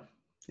 Yeah. As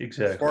far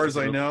Exactly. as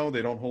I know,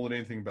 they don't hold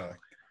anything back.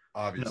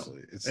 No. Obviously,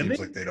 it And seems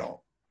like they don't.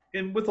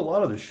 and with a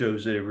lot of the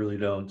shows, they really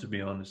don't, to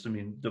be honest. I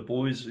mean, The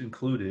Boys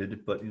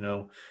included, but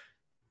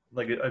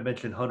like I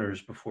mentioned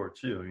Hunters before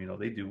too.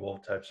 They do all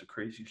types of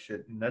crazy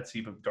shit, and that's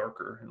even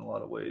darker in a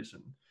lot of ways.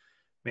 And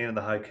Man in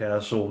the High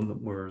Castle,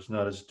 where it's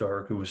not as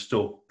dark, it was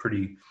still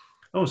pretty,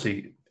 I don't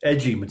say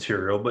edgy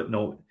material, but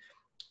no,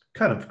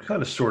 kind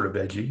of sort of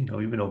edgy,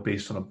 even though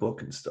based on a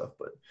book and stuff.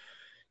 But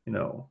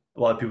a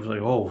lot of people are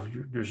like, oh,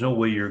 there's no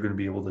way you're going to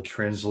be able to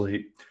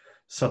translate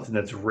something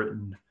that's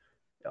written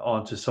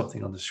onto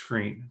something on the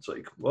screen. It's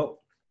like,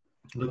 well,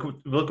 look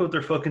what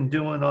they're fucking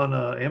doing on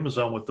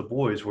Amazon with The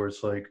Boys, where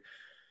it's like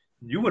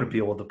you wouldn't be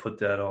able to put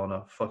that on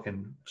a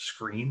fucking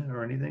screen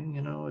or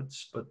anything,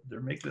 but they're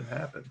making it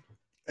happen.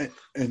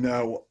 And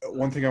now,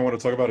 one thing I want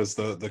to talk about is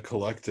the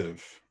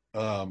collective,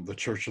 the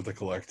Church of the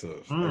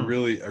Collective. I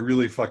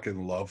really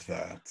fucking love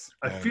that.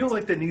 I feel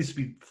like that needs to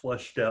be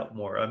fleshed out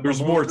more.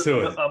 There's more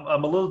to it.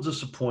 I'm a little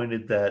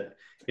disappointed that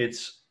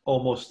it's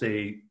almost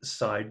a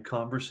side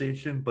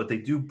conversation, but they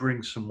do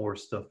bring some more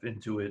stuff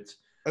into it.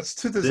 That's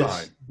to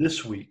design.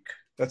 This week.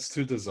 That's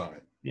to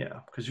design. Yeah,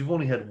 because you've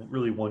only had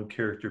really one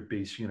character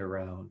basing it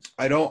around.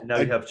 And now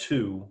you have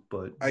two,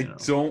 but I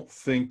don't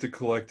think the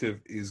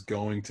collective is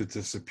going to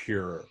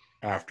disappear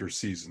after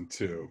season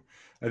 2.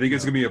 I think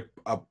it's going to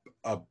be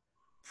a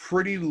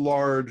pretty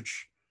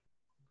large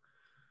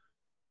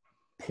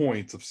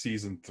point of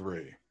season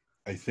 3.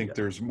 I think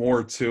there's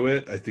more to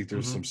it. I think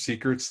there's some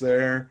secrets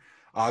there.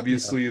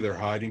 Obviously, they're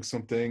hiding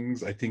some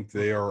things. I think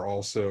they are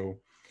also,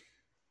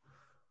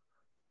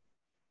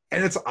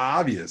 and it's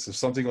obvious if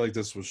something like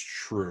this was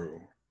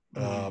true.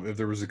 If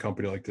there was a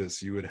company like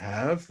this, you would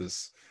have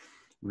this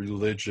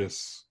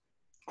religious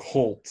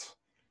cult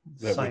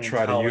that would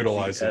try to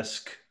utilize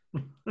it.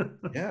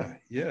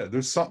 yeah,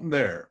 there's something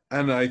there,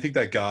 and I think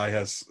that guy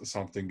has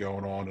something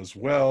going on as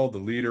well. The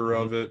leader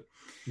of it,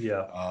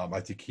 I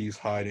think he's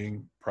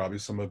hiding probably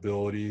some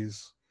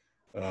abilities.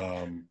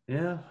 And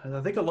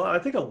I think a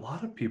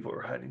lot of people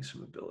are hiding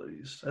some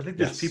abilities. I think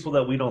there's people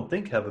that we don't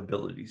think have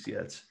abilities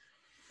yet,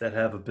 that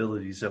have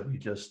abilities that we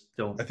just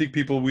don't. I think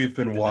people we've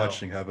been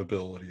watching have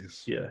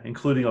abilities. Yeah,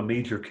 including a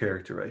major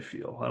character, I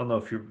feel. I don't know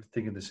if you're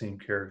thinking the same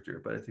character,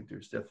 but I think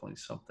there's definitely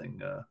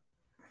something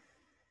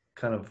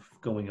kind of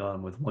going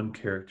on with one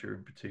character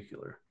in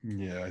particular.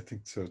 Yeah, I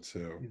think so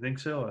too. You think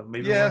so?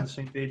 Maybe we're on the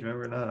same page, maybe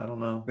we're not. I don't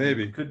know.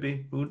 Maybe. It could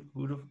be.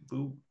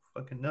 Who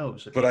fucking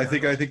knows? But I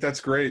think that's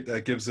great.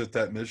 That gives it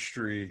that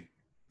mystery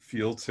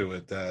feel to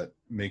it that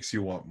makes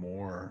you want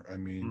more. I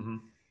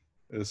mean,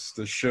 This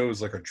show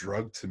is like a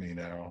drug to me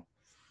now,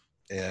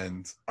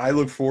 and I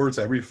look forward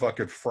to every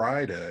fucking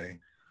Friday.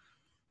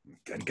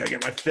 Gotta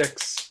get my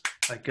fix.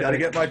 Gotta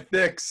get my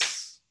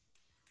fix.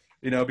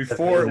 You know,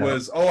 before it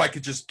was, I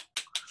could just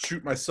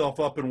shoot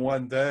myself up in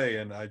one day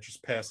and I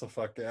just pass the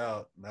fuck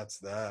out, and that's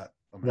that.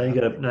 Now you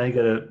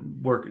gotta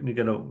work. You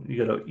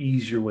gotta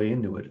ease your way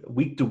into it,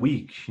 week to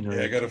week. You know.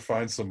 Yeah, I gotta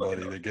find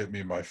somebody to get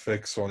me my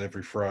fix on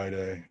every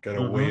Friday.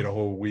 Gotta wait a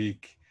whole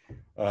week.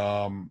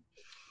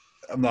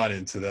 I'm not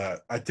into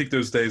that. I think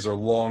those days are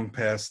long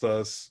past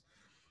us.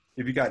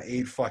 If you got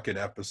 8 fucking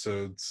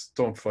episodes,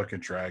 don't fucking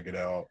drag it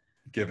out.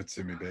 Give it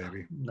to me,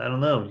 baby. I don't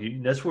know.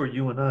 That's where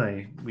you and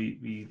I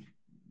we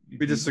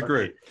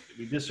disagree.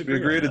 We disagree. We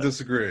agree to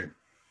disagree.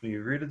 We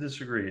agree to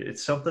disagree.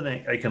 It's something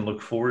I can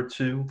look forward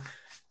to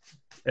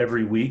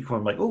every week where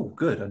I'm like, oh,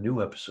 good, a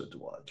new episode to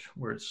watch.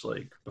 Where it's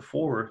like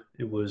before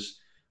it was,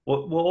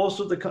 well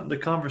also the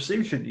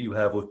conversation you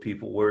have with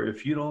people where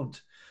if you don't,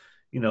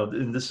 you know,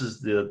 and this is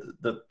the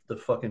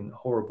fucking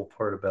horrible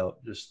part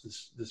about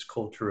just this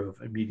culture of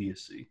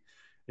immediacy,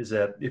 is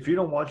that if you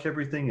don't watch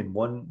everything in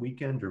one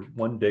weekend or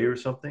one day or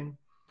something,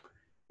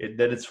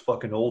 then it's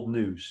fucking old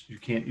news. You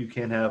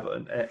can't have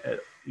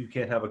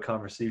a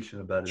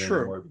conversation about it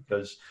anymore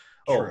because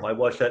I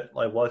watched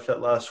that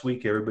last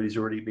week. Everybody's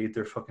already made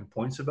their fucking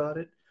points about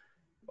it.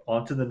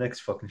 On to the next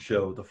fucking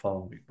show the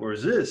following week.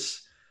 Whereas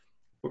this,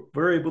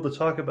 we're able to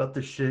talk about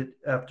this shit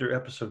after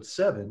episode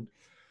 7.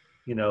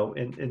 You know,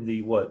 in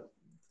the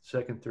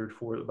second, third,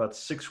 fourth, about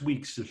 6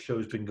 weeks the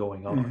show's been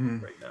going on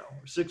right now,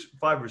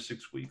 5 or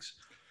 6 weeks.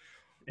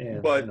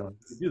 And but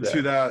do that.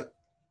 To that,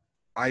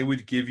 I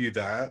would give you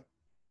that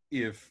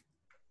if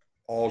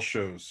all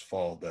shows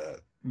follow that.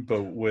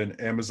 But when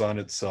Amazon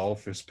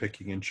itself is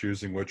picking and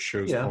choosing which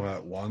shows come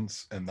out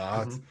once and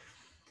not,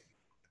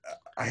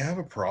 I have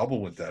a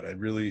problem with that. I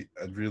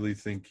really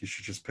think you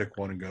should just pick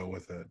one and go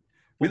with it.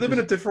 We live in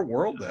a different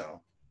world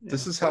now. Yeah.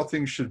 This is how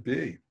things should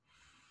be.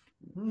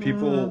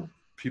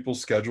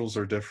 People's schedules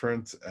are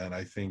different, and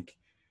I think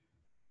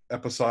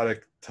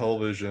episodic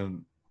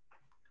television,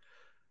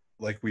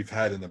 like we've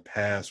had in the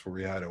past where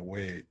we had to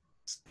wait,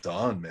 it's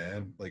done,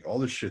 man. Like all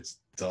this shit's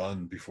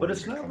done before. But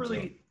it's not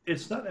really out.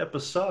 It's not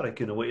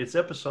episodic in a way. It's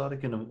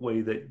episodic in a way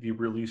that you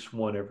release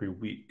one every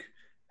week.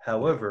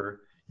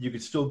 However, you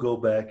could still go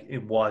back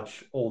and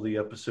watch all the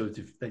episodes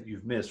that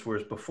you've missed.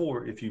 Whereas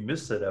before, if you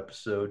missed that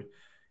episode,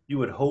 you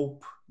would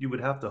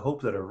have to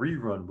hope that a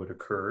rerun would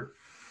occur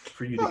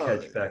for you to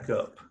catch back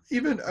up.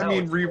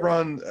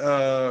 Rerun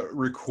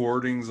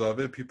recordings of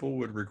it, people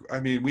would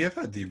we have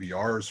had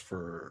DVRs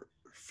for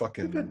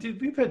fucking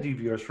we've had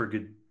DVRs for a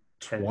good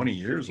 20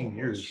 years, 15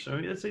 years. I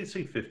mean, let's say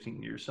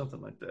 15 years,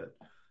 something like that.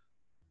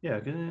 Yeah.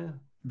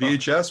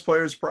 VHS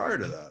players prior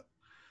to that.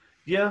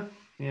 Yeah.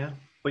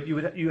 But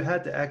you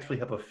had to actually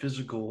have a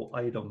physical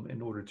item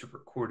in order to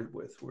record it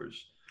with. Whereas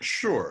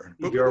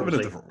but we live in a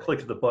different world.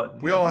 Click the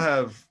button. We all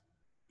have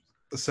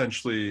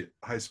essentially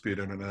high-speed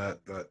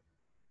internet that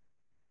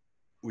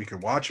we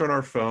can watch on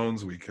our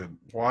phones. We can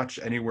watch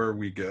anywhere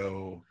we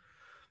go.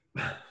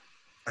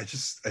 I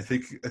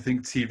think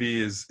TV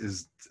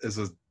is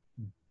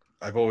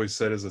I've always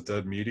said is a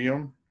dead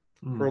medium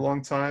for a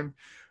long time.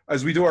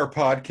 As we do our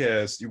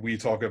podcast, we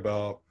talk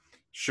about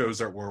shows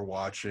that we're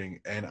watching,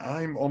 and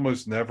I'm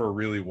almost never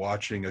really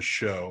watching a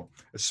show,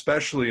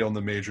 especially on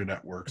the major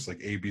networks like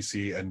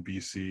ABC,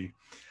 NBC,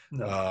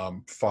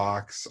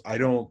 Fox. I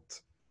don't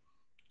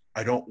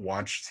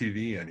watch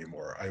TV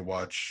anymore. I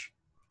watch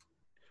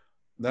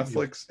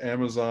Netflix,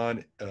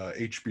 Amazon,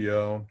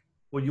 HBO.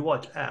 Well, you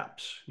watch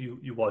apps.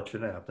 You watch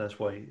an app. That's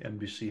why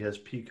NBC has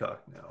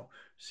Peacock now.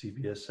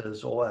 CBS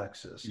has All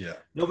Access. Yeah.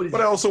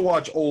 But I also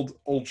watch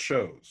old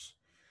shows.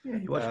 Yeah,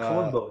 you watch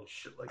Columbo and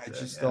shit like that. I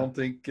just don't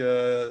think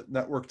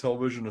network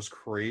television is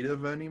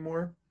creative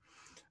anymore.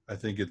 I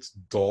think it's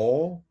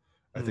dull.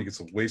 I think it's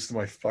a waste of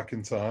my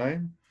fucking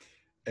time.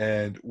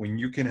 And when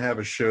you can have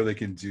a show that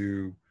can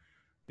do,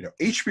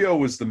 HBO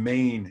was the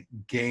main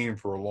game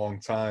for a long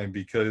time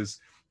because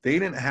they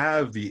didn't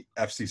have the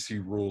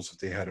FCC rules that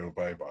they had to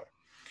abide by.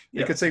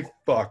 They could say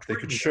fuck. They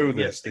could show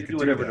this. They could do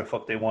whatever the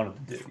fuck they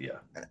wanted to do. Yeah.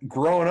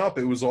 Growing up,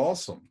 it was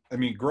awesome.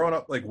 Growing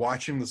up, like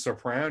watching The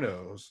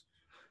Sopranos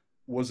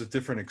was a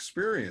different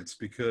experience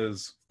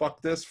because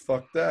fuck this,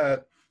 fuck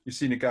that. You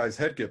seen a guy's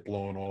head get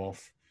blown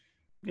off.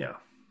 Yeah.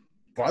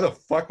 Why the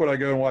fuck would I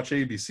go and watch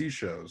ABC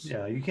shows?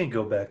 Yeah, you can't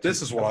go back.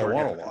 This is what I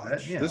want to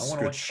watch. Yeah, this is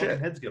good shit.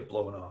 Heads get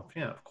blown off.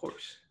 Yeah, of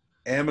course.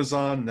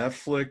 Amazon,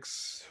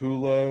 Netflix,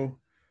 Hulu.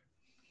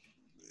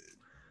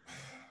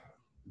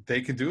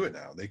 They can do it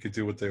now. They can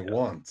do what they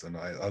want. And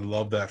I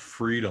love that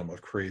freedom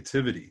of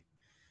creativity.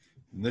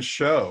 And this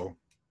show's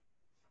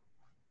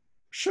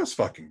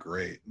fucking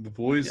great. The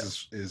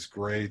Boys is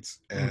great.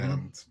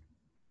 And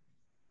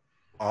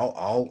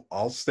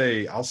I'll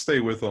stay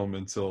with them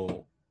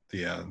until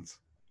the end.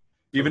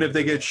 Even if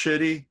they get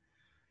shitty,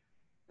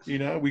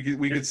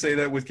 we could say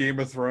that with Game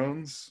of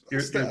Thrones. I'll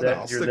stick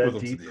with them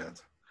to the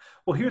end.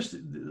 Well, here's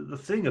the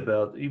thing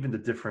about even the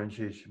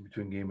differentiation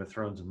between Game of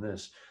Thrones and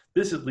this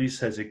at least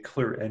has a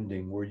clear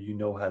ending where you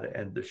know how to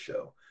end the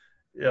show.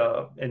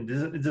 and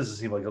it doesn't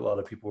seem like a lot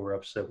of people were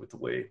upset with the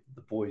way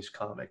the boys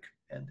comic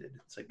ended.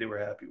 It's like they were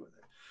happy with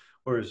it.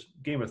 Whereas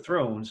Game of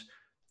Thrones,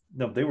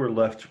 no, they were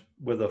left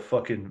with a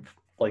fucking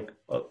like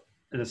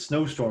in a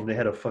snowstorm. They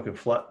had a fucking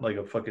flat like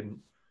a fucking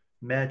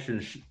match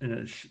in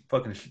a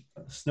fucking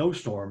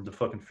snowstorm to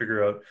fucking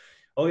figure out.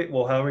 Okay,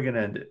 well, how are we gonna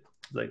end it?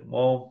 Like,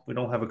 well, we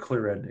don't have a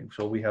clear ending,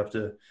 so we have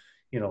to,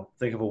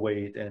 think of a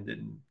way to end it.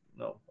 And,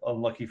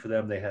 unlucky for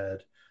them, they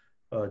had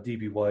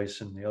DB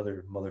Weiss and the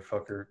other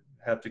motherfucker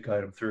have to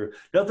guide them through.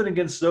 Nothing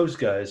against those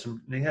guys.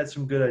 They had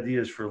some good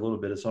ideas for a little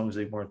bit as long as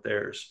they weren't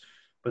theirs.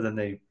 But then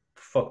they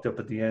fucked up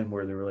at the end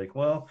where they were like,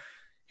 well,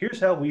 here's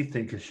how we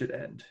think it should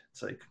end.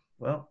 It's like,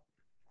 well,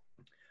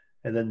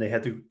 and then they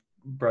had the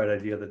bright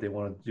idea that they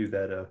wanted to do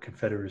that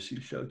Confederacy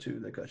show too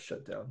that got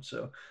shut down.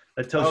 So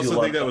that I tells you a also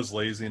lot think that about. was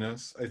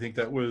laziness. I think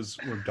that was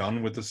we're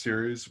done with the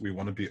series. We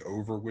want to be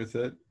over with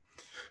it.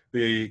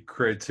 The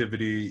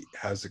creativity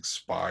has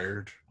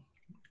expired.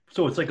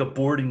 So it's like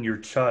aborting your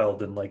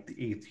child in like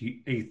the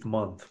eighth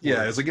month.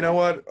 Yeah, it's like, you know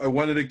what? I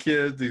wanted a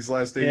kid these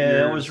last 8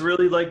 Yeah, I was years.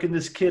 really liking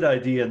this kid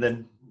idea, and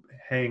then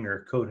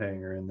coat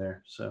hanger in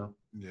there. So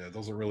Yeah, it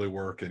doesn't really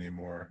work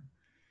anymore.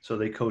 so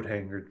they coat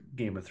hangered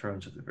Game of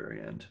Thrones at the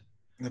very end.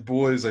 The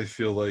boys, I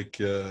feel like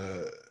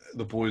the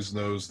boys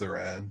knows their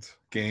end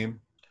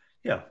game.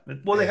 Yeah,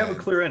 well, they have a And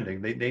clear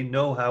ending. They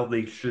know how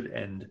they should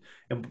end,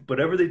 and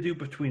whatever they do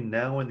between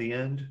now and the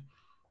end,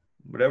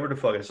 whatever the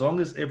fuck, as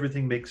long as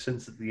everything makes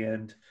sense at the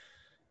end,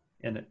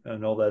 and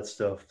all that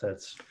stuff,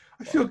 that's.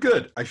 I feel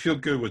good. I feel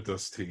good with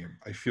this team.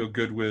 I feel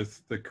good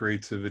with the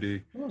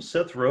creativity. Well,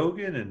 Seth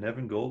Rogen and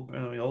Evan Gold,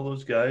 all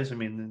those guys. I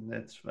mean,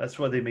 that's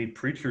why they made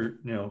Preacher,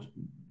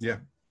 Yeah.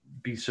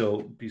 be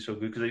so good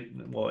because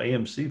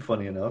AMC,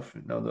 funny enough,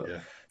 Yeah.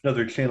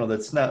 another channel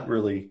that's not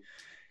really,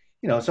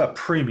 it's not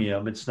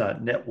premium, it's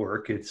not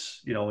network,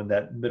 it's in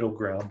that middle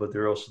ground, but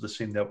they're also the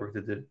same network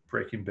that did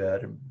Breaking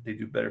Bad, and they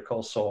do Better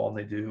Call Saul, and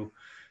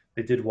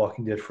they did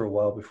Walking Dead for a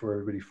while before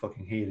everybody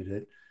fucking hated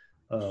it,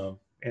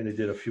 and they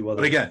did a few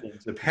other But again,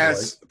 things that people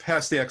like.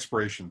 past the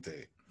expiration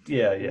date.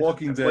 Yeah,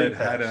 Walking way Dead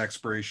had an past.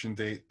 expiration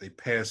date. They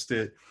passed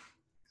it.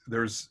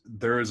 There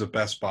is a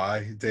Best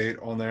Buy date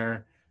on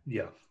there.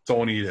 Yeah,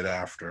 Don't eat it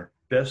after.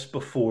 best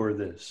before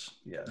this.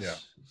 Yes. Yeah.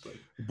 It's like,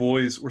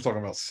 Boys, we're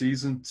talking about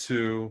season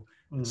 2,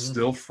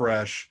 still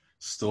fresh,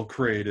 still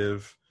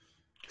creative,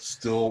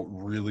 still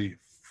really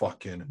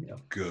fucking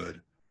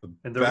good.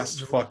 The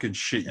best fucking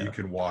shit you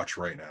can watch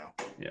right now.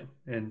 Yeah,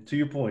 and to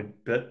your point,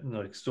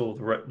 still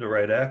the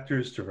right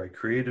actors, the right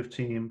creative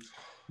team.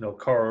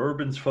 Carl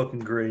Urban's fucking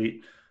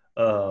great.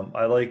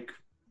 I like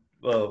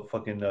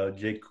fucking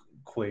Jake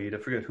Quaid. I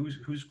forget who's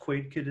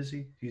Quaid kid is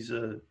he? He's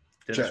a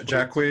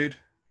Jack Quaid.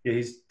 Yeah,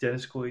 he's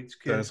Dennis Quaid's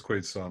kid. Dennis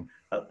Quaid's son.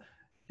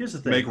 Here's the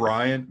thing. Meg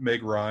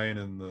Ryan,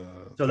 and the.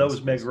 So that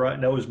was Meg Ryan.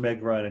 That was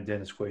Meg Ryan and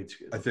Dennis Quaid's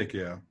kid. I think,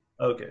 yeah.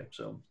 Okay,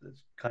 so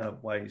that's kind of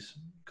why he's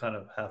kind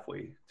of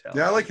halfway talented.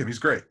 Yeah, I like him. He's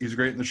great. He's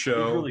great in the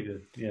show. He's really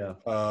good. Yeah.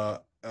 I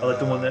like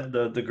the one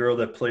that the girl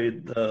that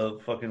played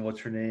fucking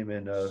what's her name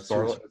in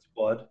Suicide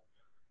Squad.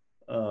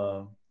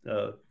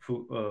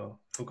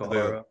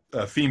 Fukuhara.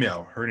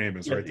 Female. Her name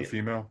is right. The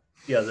female.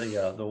 Yeah,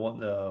 the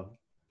one.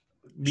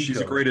 Miko, she's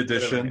a great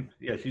addition.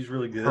 Yeah, she's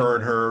really good. Her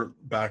and her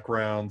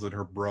background and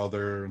her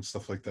brother and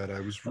stuff like that.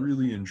 I was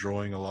really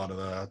enjoying a lot of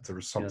that. There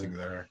was something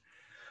there.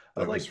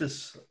 I like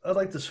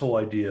this whole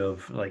idea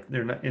of like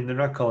they're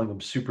not calling them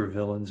super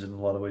villains in a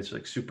lot of ways,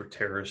 like super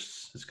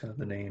terrorists is kind of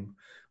the name,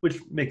 which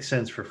makes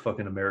sense for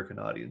fucking American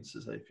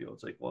audiences. I feel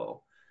it's like,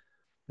 well,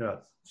 they're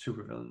not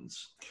super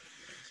villains,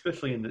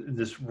 especially in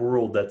this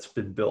world that's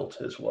been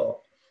built as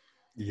well.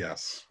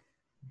 Yes.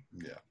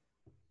 Yeah.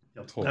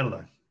 Totally. I don't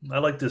know. I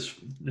like this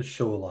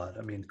show a lot.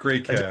 I mean,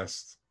 great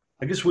cast.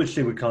 I just wish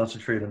they would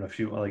concentrate on a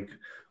few. Like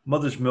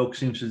Mother's Milk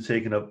seems to have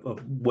taken a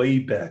way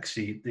back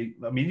seat.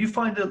 You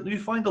find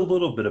a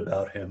little bit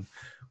about him,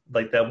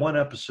 like that one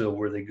episode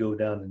where they go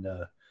down and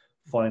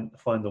find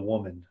the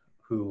woman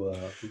who.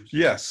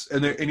 Yes,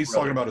 and he's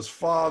talking about his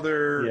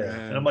father. Yeah,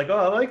 and I'm like, oh,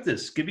 I like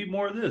this. Give me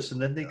more of this,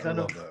 and then they kind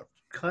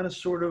of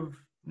sort of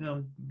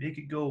make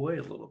it go away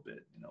a little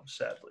bit.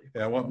 Sadly.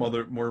 Yeah, I want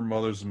more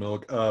Mother's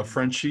Milk.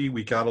 Frenchie,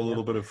 we got a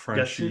little bit of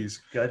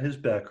Frenchie's. Got his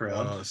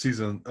background.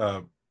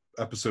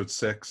 Episode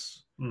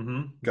 6.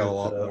 Mm-hmm. Got a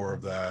lot more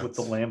of that with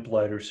the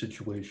lamplighter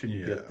situation.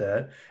 You get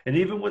that, and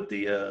even with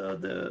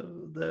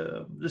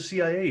the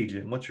CIA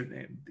agent. What's her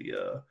name?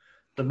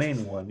 The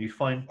main one. You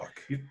find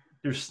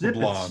there's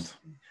snippets.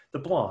 The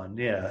blonde.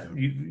 Yeah.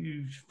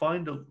 You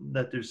find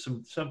that there's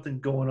something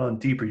going on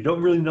deeper. You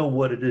don't really know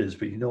what it is,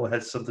 but it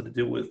has something to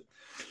do with.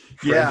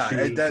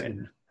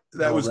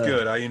 That was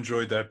good. I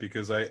enjoyed that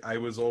because I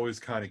was always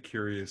kind of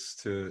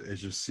curious it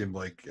just seemed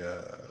like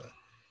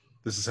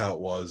this is how it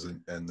was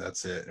and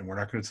that's it. And we're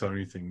not going to tell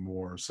anything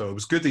more. So it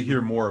was good to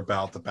hear more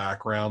about the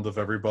background of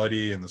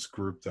everybody and this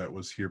group that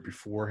was here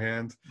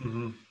beforehand.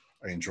 Mm-hmm.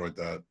 I enjoyed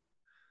that.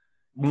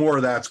 More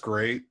of that's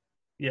great.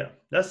 Yeah,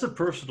 that's the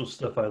personal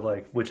stuff I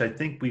like, which I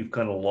think we've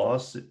kind of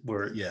lost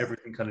where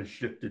everything kind of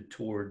shifted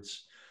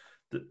towards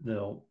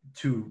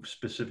two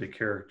specific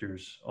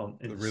characters on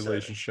in The the setting.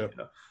 relationship,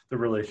 The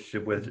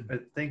relationship with I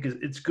think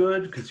it's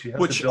good because you have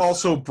to which build.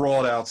 also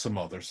brought out some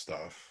other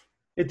stuff.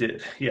 It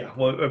did, yeah.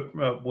 Well,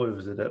 what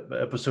was it?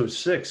 Episode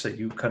 6 that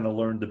you kind of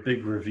learned the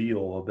big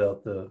reveal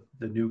about the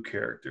new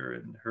character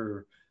and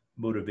her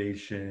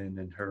motivation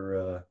and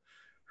her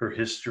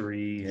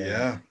history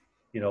and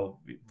Yeah.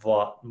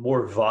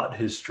 more Vought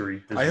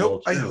history as I well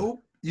hope. I too.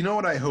 hope. You know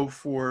what I hope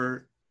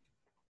for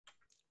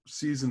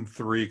season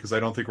 3, because I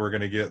don't think we're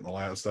going to get in the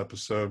last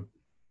episode.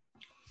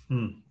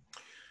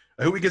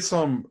 I hope we get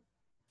some.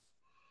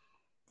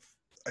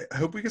 I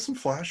hope we get some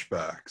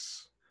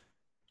flashbacks,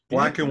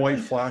 black and white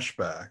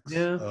flashbacks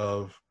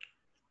of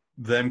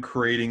them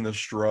creating this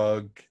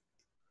drug,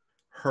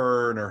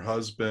 her and her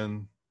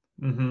husband.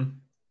 Mm-hmm.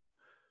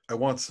 I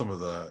want some of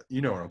that.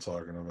 You know what I'm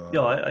talking about.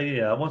 Yeah,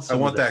 I want I some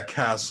want of that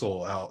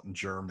castle out in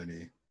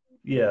Germany.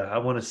 Yeah, I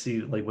want to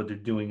see like what they're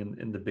doing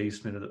in the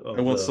basement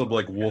I want the some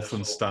like castle.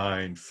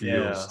 Wolfenstein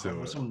feels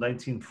to it. Some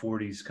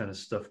 1940s kind of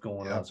stuff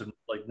going on, some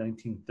like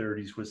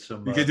 1930s with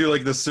some. You could do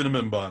like the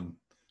cinnamon bun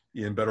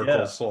in Better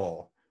Call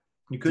Saul.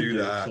 You could do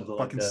that. Something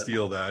Fucking like that.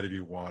 steal that if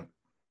you want.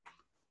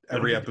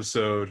 Every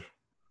episode.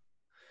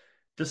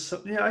 Just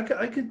I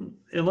could,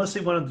 unless they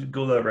wanted to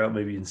go that route,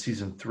 maybe in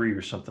season 3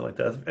 or something like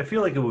that. I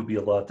feel like it would be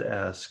a lot to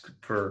ask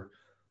for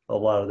a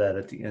lot of that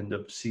at the end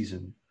of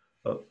season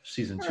 2.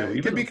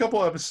 It could be a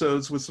couple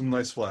episodes with some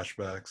nice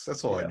flashbacks.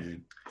 That's all I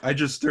need.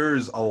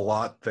 There's a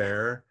lot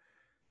there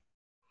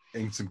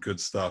and some good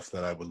stuff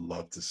that I would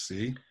love to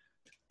see.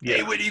 Yeah.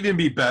 It would even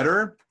be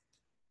better.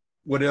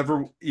 Whatever,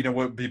 what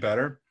would be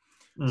better?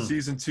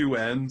 Season 2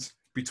 ends.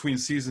 Between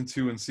season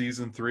 2 and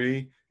season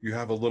 3, you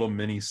have a little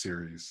mini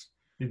series.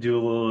 You do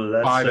a little of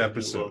that 5 stuff,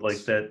 episodes.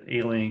 Like that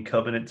Alien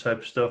Covenant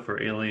type stuff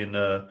or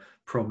Alien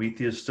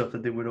Prometheus stuff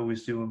that they would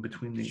always do in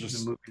between the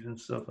movies and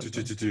stuff like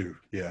that.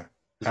 Yeah.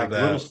 Have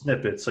like little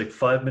snippets, like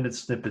 5-minute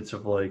snippets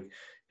of like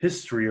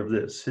history of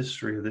this,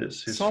 history of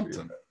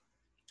something. Of that.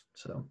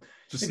 So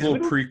just a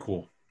little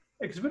prequel.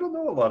 Because we don't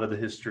know a lot of the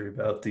history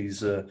about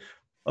these.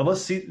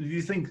 Unless do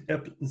you think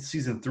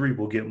season 3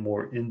 will get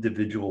more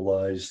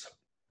individualized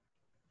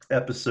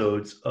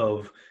episodes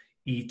of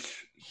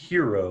each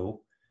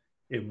hero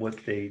in what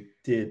they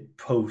did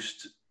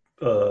post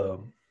the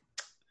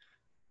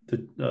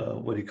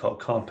what do you call it,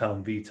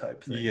 Compound V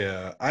type thing?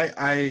 Yeah,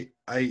 I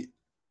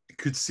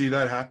could see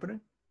that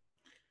happening,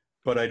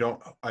 but I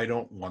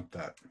don't want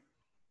that.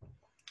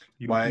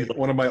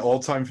 One of my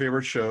all-time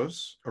favorite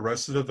shows,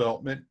 Arrested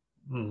Development,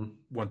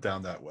 went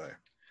down that way.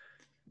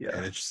 Yeah,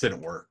 and it just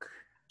didn't work.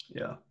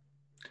 Yeah.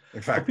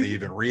 In fact, they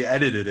even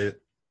re-edited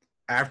it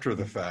after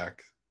the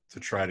fact to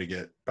try to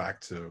get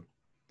back to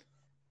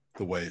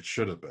the way it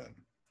should have been.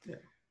 Yeah.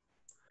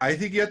 I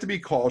think you have to be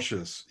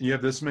cautious. You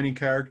have this many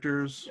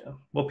characters. Yeah.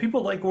 Well,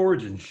 people like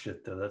origin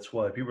shit, though. That's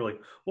why people are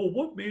like, well,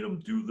 what made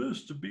them do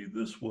this to be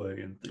this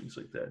way and things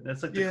like that. And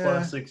that's like the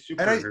classic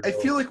superhero. And I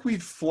feel like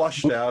we've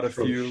flushed out a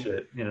few.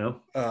 Shit,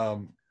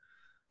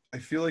 I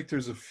feel like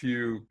there's a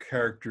few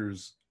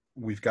characters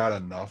we've got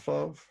enough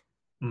of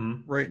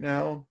right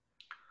now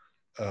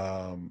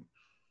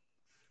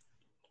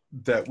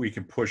that we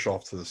can push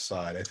off to the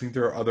side. I think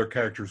there are other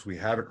characters we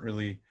haven't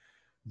really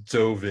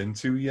dove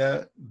into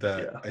yet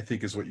that I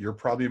think is what you're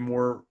probably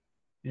more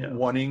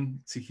wanting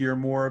to hear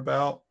more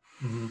about.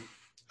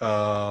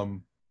 But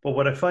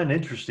what I find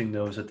interesting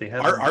though is that they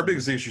have our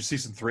biggest issue,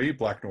 season 3,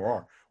 Black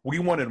Noir. We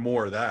wanted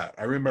more of that.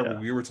 I remember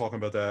we were talking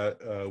about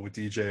that with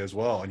DJ as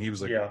well, and he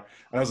was like, and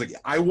I was like,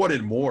 I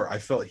wanted more. I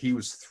felt he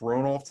was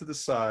thrown off to the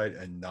side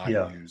and not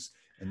used.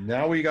 And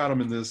now we got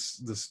him in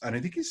this, and I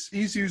think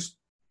he's used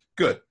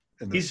good.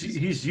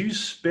 He's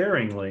used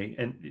sparingly,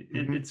 and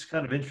it's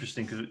kind of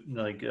interesting because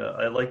like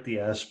I like the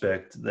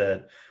aspect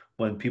that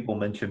when people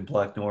mention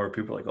Black Noir,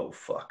 people are like, oh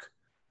fuck,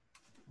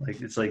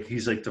 like it's like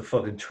he's like the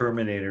fucking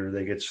Terminator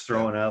that gets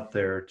thrown out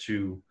there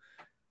to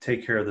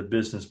take care of the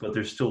business, but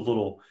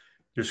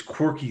there's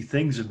quirky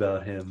things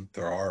about him.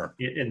 There are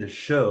in the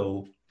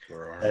show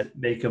that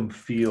make him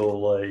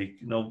feel like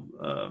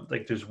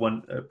like there's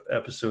one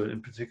episode in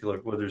particular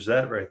where there's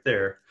that right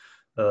there,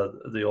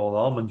 the old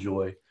Almond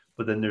Joy.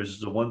 But then there's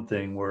the one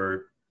thing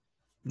where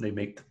they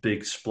make the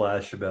big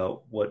splash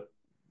about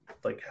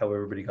how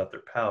everybody got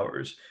their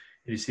powers.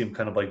 And you see him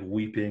kind of like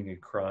weeping and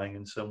crying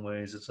in some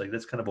ways. It's like,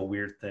 that's kind of a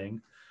weird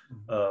thing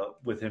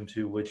with him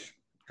too, which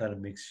kind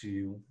of makes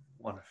you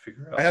want to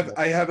figure out.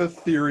 I have a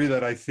theory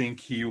that I think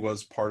he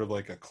was part of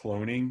like a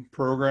cloning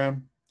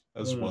program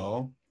as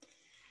well.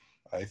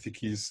 I think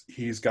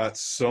he's got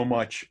so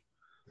much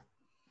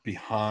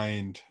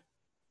behind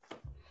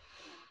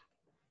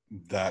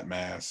that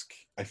mask.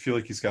 I feel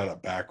like he's got a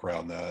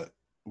background that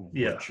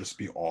would just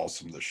be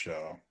awesome to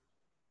show.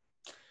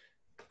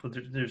 But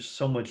there's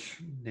so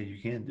much that you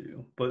can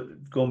do.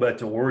 But going back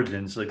to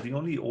origins, like the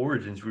only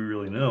origins we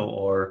really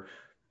know are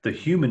the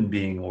human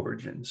being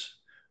origins.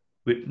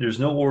 There's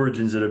no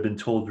origins that have been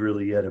told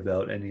really yet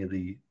about any of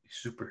the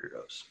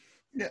superheroes.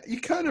 Yeah, you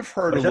kind of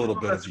heard a little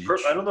bit of each.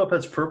 I don't know if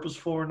that's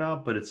purposeful or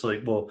not, but it's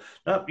like, well,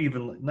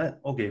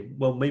 okay,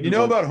 well, maybe. You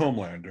know about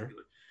Homelander?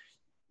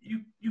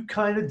 You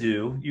kind of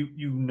do.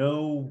 You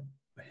know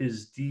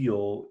his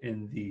deal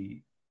in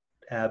the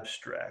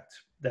abstract.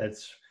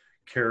 That's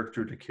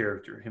character to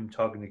character, him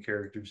talking to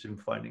characters, him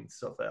finding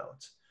stuff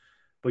out.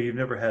 But you've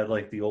never had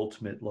like the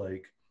ultimate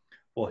like,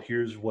 well,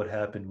 here's what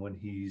happened when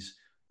he's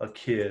a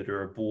kid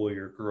or a boy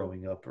or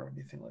growing up or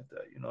anything like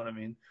that. You know what I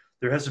mean?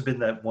 There hasn't been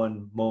that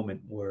one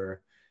moment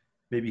where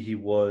maybe he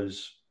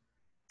was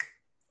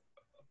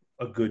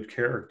a good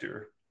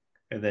character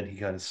and then he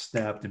kind of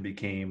snapped and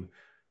became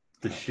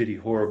the shitty,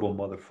 horrible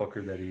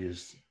motherfucker that he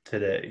is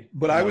today.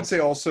 But You I know? would say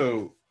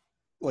also,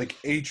 like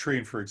A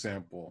Train, for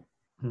example.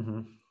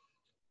 Mm-hmm.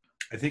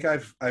 I think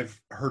I've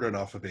heard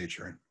enough of A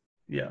Train.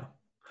 Yeah.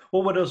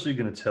 Well, what else are you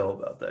going to tell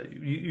about that?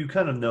 You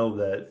kind of know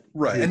that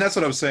Right, and that's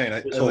what I was saying.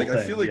 this I whole like. I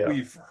feel thing. like Yeah.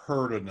 we've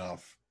heard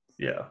enough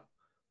Yeah.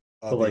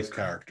 But of these like, but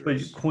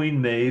characters.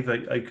 Queen Maeve,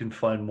 I can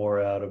find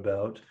more out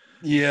about.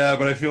 Yeah,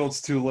 but I feel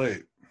it's too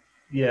late.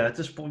 Yeah, at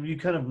this point, you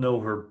kind of know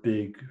her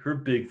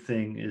big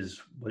thing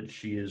is what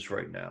she is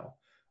right now,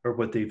 or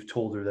what they've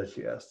told her that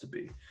she has to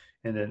be.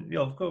 And then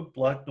go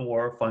Black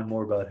Noir, find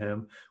more about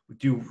him.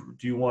 Do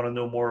you want to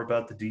know more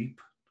about the Deep?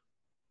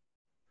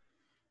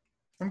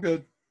 I'm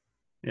good.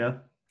 Yeah,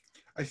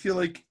 I feel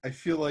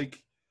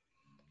like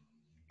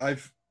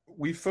I've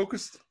we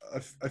focused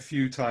a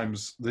few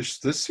times this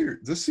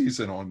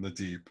season on the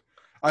Deep.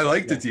 I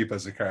like the yeah, Deep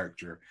as a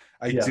character.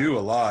 I yeah, do a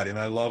lot, and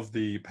I love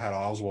the Pat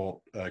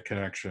Oswalt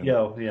connection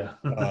yeah,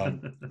 yeah.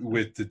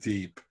 with the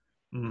Deep.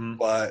 Hmm.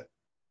 But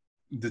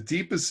the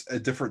Deep is a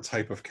different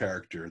type of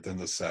character than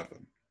the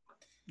Seven,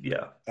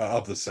 Yeah,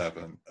 of the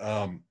Seven.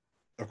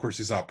 Of course,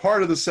 he's not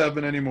part of the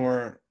Seven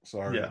anymore.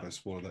 Sorry yeah. if I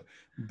spoiled it.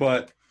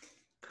 But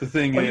the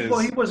thing Well,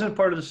 he is, wasn't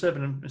part of the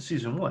seven in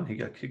season one. He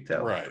got kicked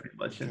out right, pretty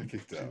much he got in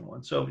kicked season out.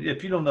 one. So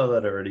if you don't know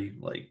that already,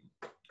 like,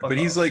 fuck But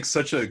he's off. like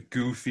such a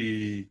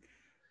goofy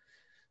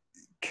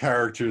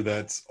character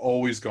that's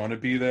always going to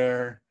be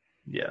there,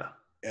 Yeah,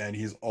 and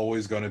he's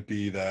always going to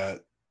be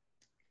that,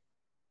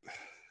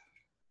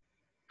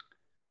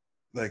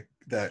 like,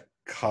 that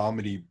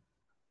comedy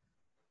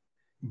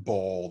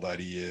ball that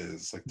he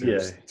is. Like, yeah.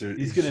 He's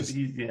he's gonna just,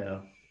 be. Yeah,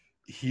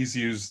 he's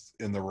used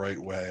in the right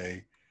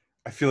way.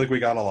 I feel like we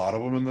got a lot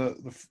of them in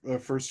the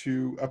first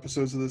few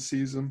episodes of the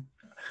season.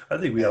 I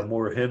think we And, have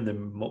more of him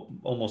than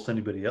almost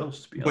anybody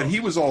else, to be but he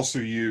honest. was also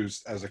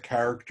used as a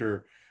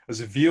character,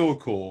 as a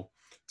vehicle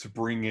to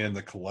bring in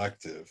the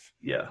collective,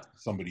 Yeah.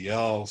 somebody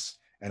else.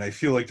 And I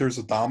feel like there's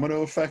a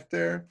domino effect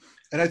there.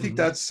 And I think Hmm.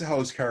 that's how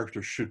his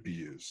character should be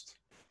used.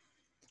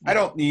 I Yeah.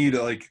 don't need,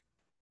 like,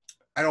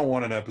 I don't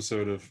want an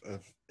episode of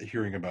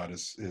hearing about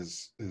his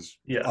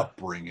Yeah.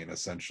 upbringing,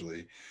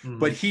 essentially.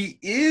 But Hmm. he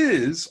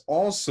is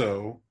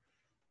also,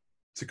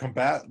 to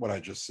combat what I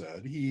just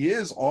said, he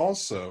is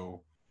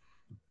also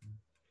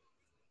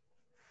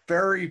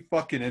very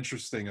fucking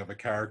interesting of a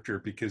character,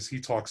 because he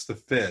talks to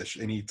fish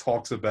and he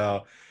talks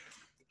about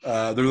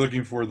they're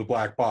looking for the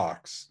black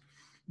box.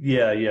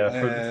 Yeah. Yeah.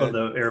 For And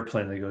the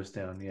airplane that goes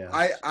down. Yeah.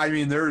 I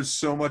mean, there is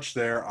so much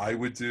there I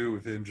would do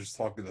with him just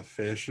talking to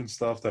fish and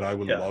stuff that I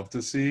would Yeah. love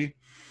to see.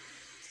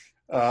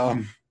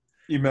 Um,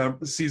 you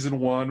remember season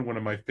one? One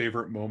of my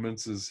favorite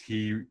moments is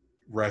he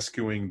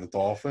rescuing the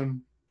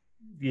dolphin.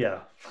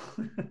 Yeah.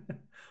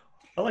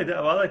 I like that.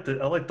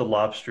 I like the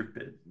lobster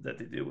bit that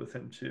they do with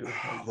him too.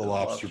 Like The the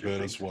lobster lobster bit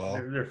thing. as well.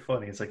 They're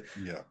funny.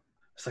 Yeah,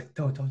 It's like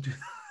no, don't do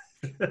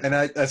that. and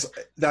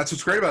that's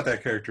what's great about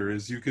that character,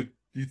 is you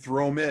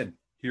throw him in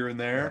here and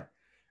Yeah. there,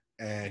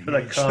 and For he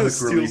that comic just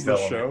steals relief the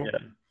element. show. Yeah.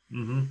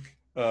 Hmm.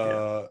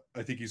 Yeah.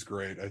 I think he's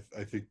great.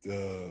 I think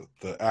the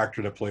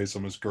actor that plays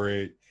him is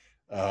great.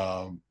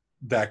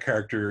 That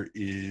character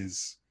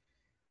is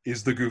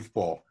the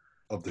goofball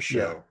of the Yeah.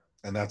 show,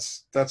 and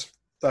that's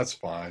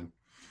fine.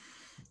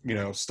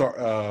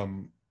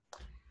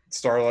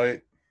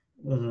 Starlight.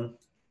 Hmm.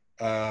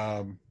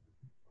 Um,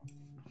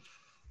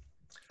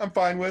 I'm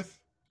fine with.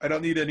 I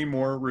don't need any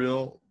more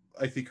real.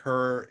 I think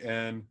her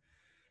and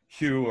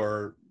Hugh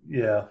are.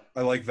 Yeah.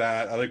 I like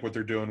that. I like what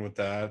they're doing with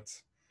that.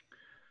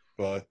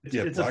 But It's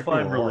yeah, it's a Black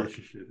fine Noir.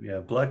 relationship. Yeah,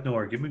 Black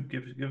Noir.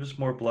 Give us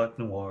more Black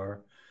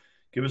Noir.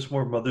 Give us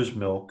more Mother's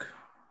Milk.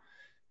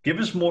 Give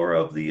us more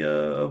of the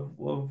of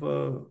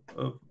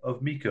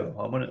Miko.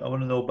 I want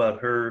to know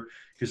about her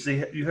because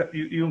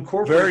you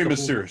incorporate Very the whole.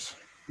 mysterious.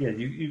 Yeah,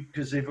 you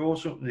because they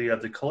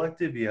have the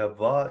collective, you have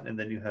Vought, and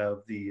then you have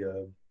the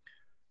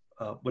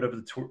whatever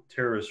the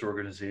terrorist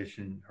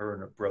organization her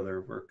and her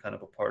brother were kind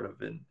of a part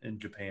of in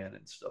Japan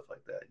and stuff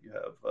like that. You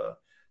have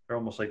they're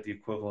almost like the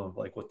equivalent of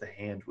like what the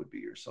Hand would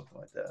be or something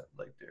like that.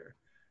 Like they're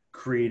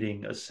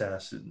creating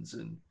assassins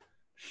and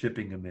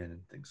shipping them in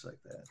and things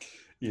like that.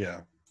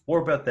 Yeah.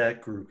 More about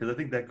that group because I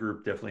think that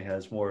group definitely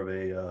has more of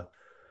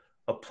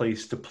a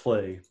place to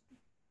play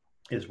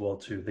as well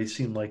too. They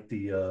seem like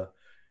the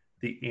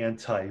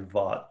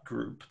anti-Vought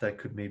group that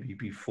could maybe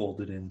be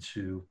folded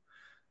into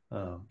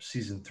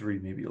season three,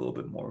 maybe a little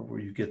bit more, where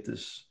you get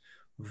this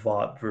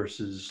Vought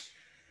versus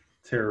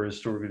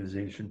terrorist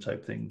organization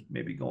type thing,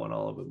 maybe going on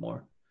a little bit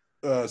more.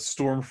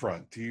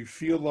 Stormfront. Do you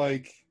feel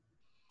like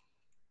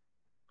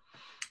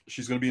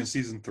she's going to be in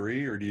season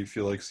 3, or do you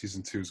feel like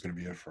season 2 is going to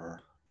be it for her?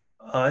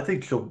 I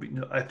think she'll be.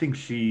 I think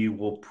she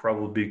will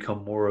probably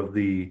become more of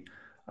the.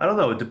 I don't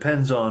know. It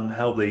depends on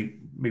how they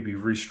maybe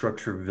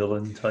restructure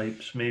villain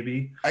types,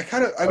 maybe, I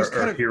was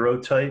kind or of, hero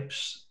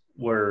types,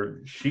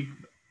 where she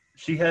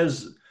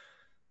has.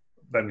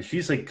 I mean,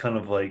 she's like kind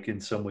of like in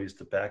some ways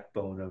the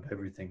backbone of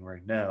everything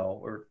right now,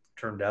 or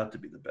turned out to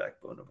be the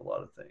backbone of a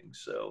lot of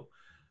things. So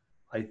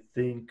I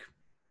think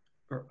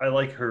I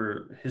like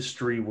her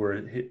history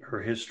where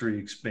her history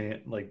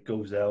expand like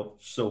goes out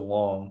so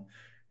long,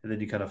 and then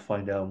you kind of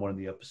find out in one of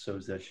the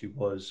episodes that she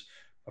was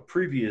a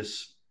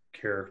previous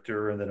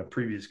character and then a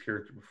previous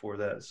character before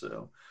that.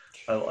 So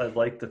I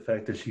like the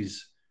fact that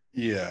she's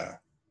yeah.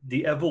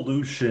 the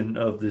evolution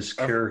of this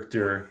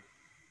character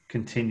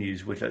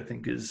continues, which I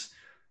think is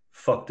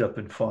fucked up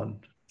and fun.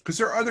 Because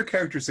there are other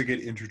characters that get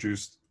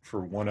introduced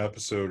for one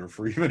episode or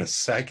for even a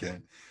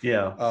second.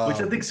 Yeah, which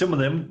I Um, think some of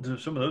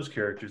those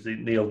characters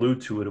they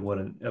allude to it in one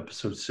in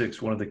episode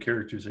 6. One of the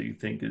characters that you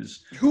think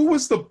is who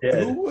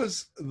dead.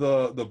 was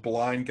the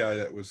blind guy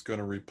that was going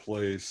to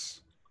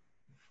replace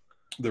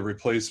the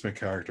replacement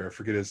character? I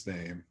forget his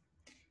name.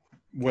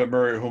 When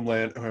Murray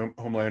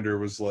Homelander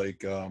was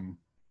like, "Oh,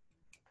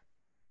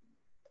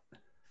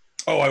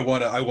 I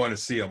want to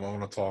see him. I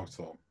want to talk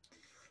to him,"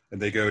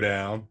 and they go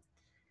down,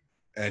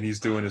 and he's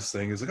doing his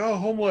thing. He's like, "Oh,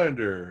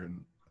 Homelander,"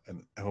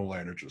 and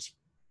Homelander just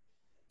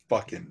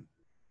fucking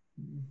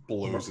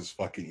blows his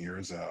fucking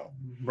ears out.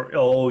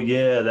 Oh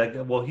yeah, that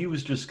guy. Well, he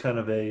was just kind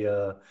of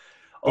a.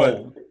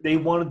 But They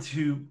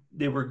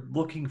were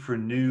looking for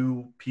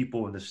new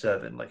people in the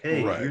seven. Like,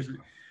 hey, right, here's.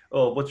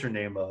 Oh, what's her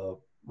name?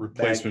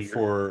 replacement Maggie.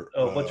 Or for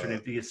oh, what's her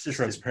name? The assistant.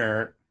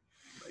 transparent.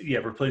 Yeah,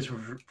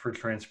 replacement for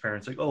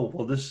transparency. Like, oh,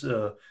 well,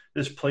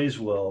 this plays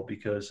well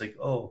because like,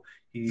 oh,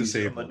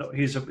 Disabled.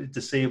 he's a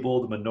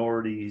disabled, a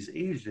minority, he's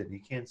Asian, he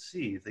can't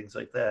see things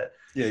like that.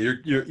 Yeah,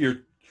 you're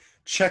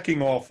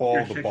checking off all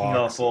You're the checking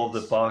off all the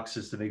boxes,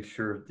 boxes to make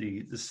sure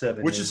the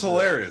seven which is is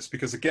hilarious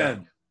because yeah,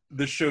 again,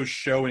 this show's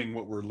showing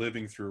what we're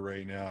living through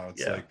right now.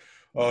 It's yeah, like,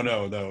 oh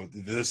no,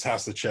 this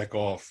has to check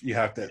off. You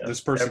have to. yeah. This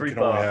person Every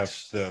can only have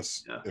box,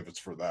 this yeah. if it's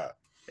for that.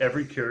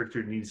 Every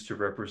character needs to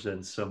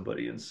represent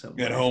somebody in some And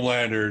way.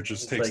 Homelander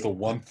just It's takes the like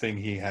one thing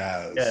he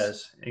has,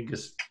 yes, and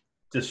just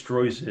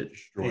destroys it,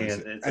 destroys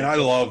and it, it's and like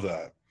I oh love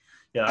that.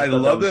 yeah, I I thought that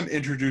love them was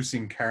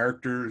introducing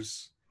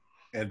characters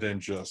and then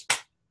just.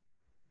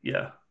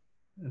 yeah.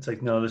 It's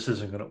like no, this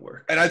isn't going to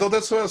work. And I thought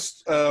that's what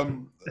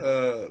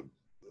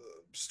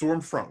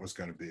Stormfront was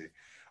going to be.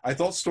 I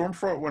thought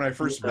Stormfront, when I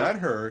first Yeah. met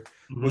her,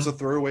 was a Hmm.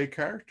 throwaway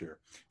character.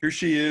 Here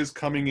she is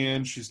coming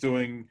in. She's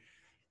doing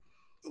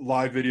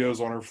live videos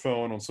on her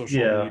phone on social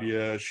Yeah,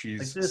 media. like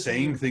She's this.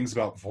 saying things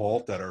about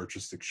Vault that are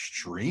just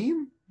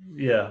extreme.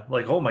 Yeah,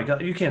 like oh my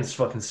god, you can't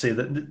fucking say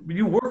that.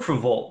 You work for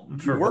Vault You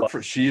for work Vault.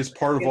 for. She is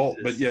part of You can't Vault,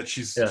 but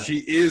just yet yeah, she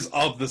is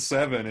of the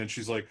Seven, and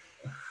she's like,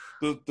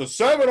 the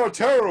Seven are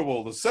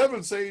terrible. The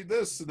Seven say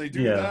this and they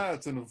do yeah,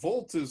 that, and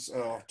Volt is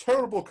a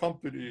terrible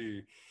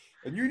company,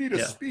 and you need to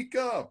yeah, speak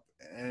up.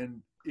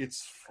 And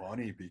it's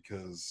funny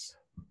because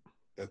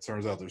it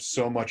turns out there's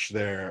so much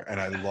there, and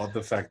I love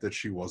the fact that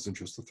she wasn't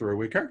just a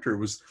throwaway character. It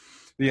was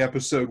the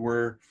episode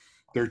where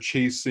they're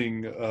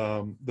chasing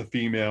the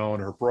female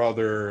and her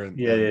brother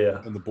yeah, yeah,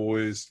 yeah. and the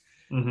boys,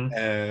 Hmm.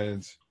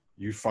 and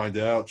you find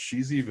out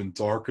she's even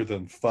darker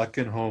than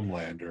fucking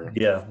Homelander.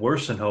 Yeah,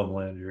 worse than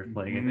Homelander.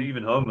 Like, and Mm-hmm.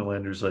 even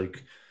Homelander's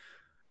like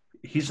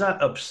he's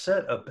not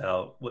upset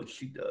about what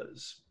she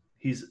does.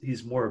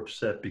 He's more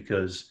upset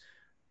because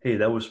hey,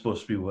 that was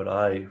supposed to be what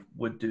I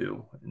would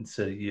do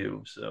instead of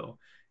you. So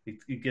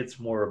it gets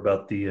more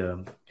about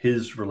the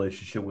his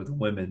relationship with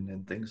women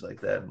and things like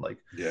that. And like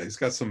Yeah, he's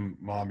got some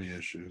mommy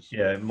issues.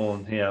 yeah, well,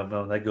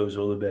 that goes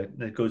all the back.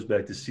 That goes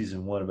back to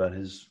season 1 about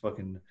his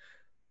fucking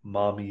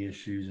mommy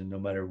issues, and no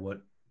matter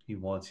what he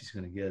wants, he's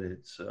going to get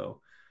it.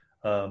 So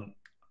um,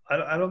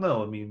 I don't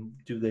know. I mean,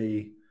 do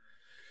they?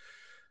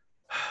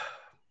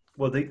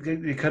 Well, they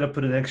kind of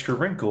put an extra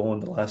wrinkle in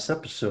the last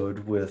episode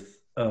with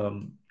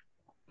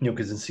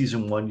because in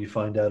season 1 you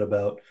find out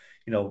about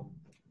you know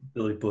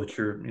Billy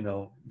Butcher.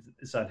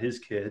 It's not his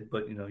kid,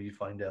 but you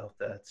find out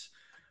that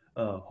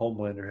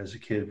Homelander has a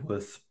kid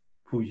with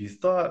who you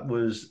thought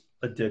was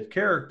a dead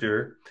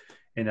character,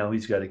 and now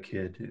he's got a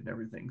kid and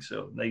everything.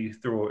 So now you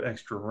throw an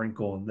extra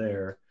wrinkle in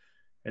there,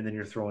 and then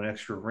you're throwing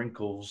extra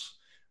wrinkles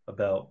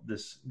about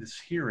this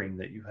hearing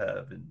that you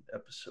have in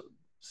episode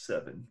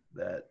 7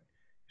 that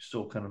you're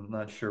still kind of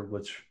not sure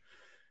what's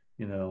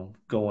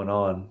going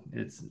on.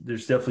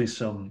 There's definitely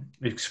some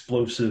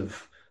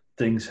explosive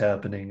things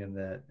happening in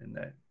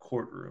that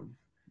courtroom,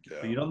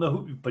 but Yeah. you don't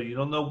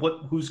know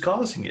who's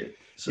causing it. Yeah,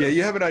 So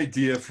you have an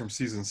idea from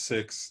season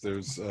 6.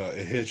 There's a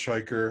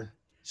hitchhiker.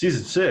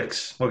 season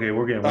 6. Okay,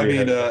 we're getting I way mean,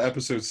 ahead of us.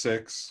 episode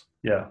 6.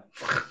 Yeah,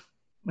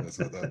 That's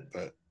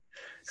that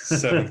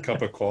seventh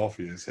cup of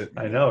coffee is hitting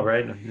I me. know,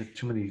 right?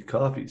 Too many It's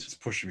coffees.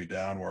 pushing me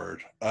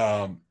downward.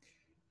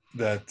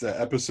 That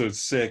episode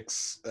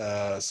 6,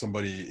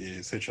 somebody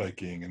is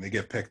hitchhiking and they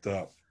get picked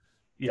up.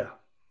 Yeah.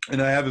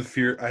 And I have a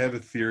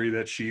theory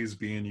that she's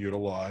being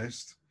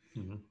utilized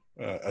Hmm.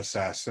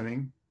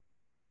 assassinating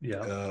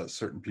Yeah.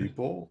 certain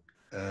people,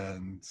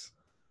 and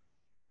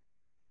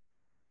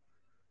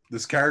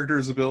this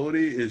character's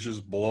ability is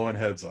just blowing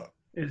heads up.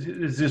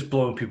 It's just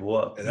blowing people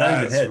up. And Not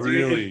even that's heads. It's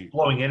really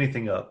blowing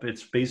anything up.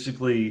 It's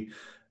basically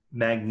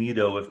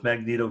Magneto. If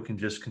Magneto can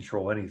just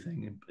control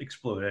anything and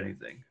explode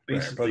anything, right. But the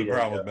basically,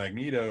 problem with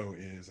Magneto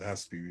is it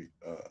has to be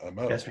a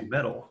it has to metal. be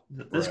metal.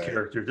 This Right.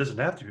 character doesn't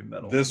have to be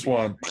metal. This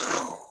one,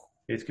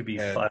 It could be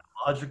and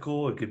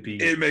biological. It could be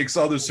it makes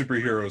other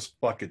superheroes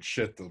fucking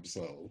shit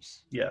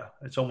themselves. yeah.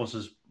 It's almost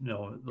as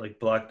like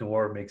Black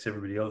Noir makes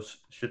everybody else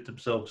shit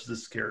themselves.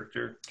 This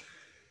character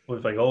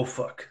was like, oh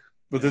fuck.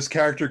 But this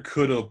character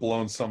could have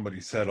blown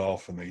somebody's head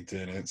off and they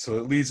didn't. So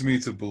it leads me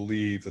to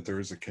believe that there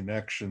is a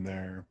connection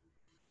there.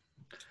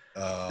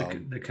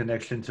 The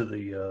connection to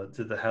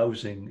the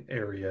housing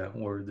area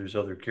where there's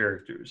other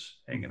characters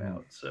hanging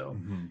out. So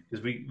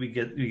because we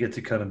get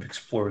to kind of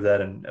explore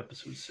that in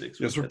episode 6.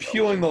 Yes, we're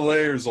peeling the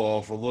layers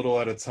off a little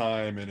at a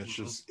time, and it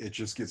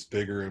just gets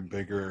bigger and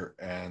bigger,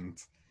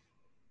 and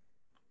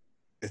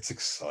it's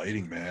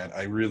exciting, man.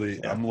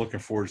 I'm looking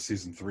forward to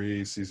season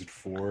 3, season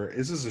 4.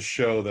 This is a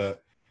show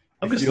that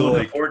I'm just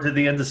looking forward to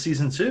the end of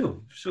season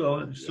 2.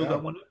 Still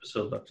got one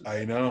episode left.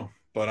 I know,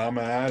 but I'm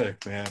an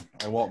addict, man.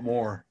 I want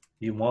more.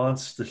 He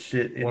wants the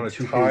shit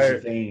into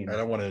his vein. And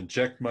I want to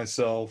inject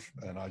myself,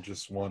 and I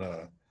just want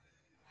to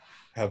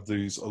have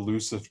these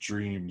elusive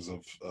dreams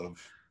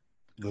of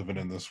living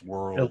in this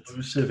world.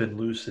 Elusive and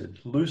lucid.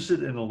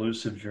 Lucid and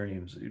elusive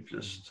dreams. You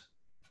just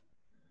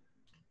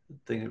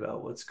thinking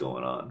about what's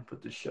going on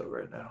with this show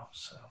right now.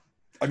 So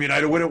I mean,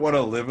 I wouldn't want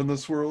to live in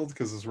this world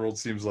because this world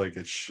seems like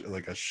it's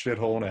like a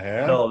shithole and a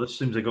half. No, this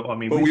seems like but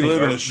we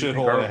live in a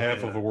shithole and a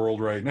half of a world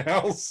right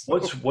now. So.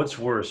 What's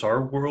worse,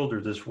 our world or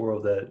this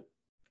world that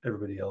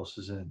everybody else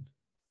is in?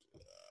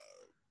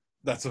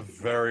 That's a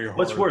very hard.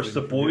 What's worse,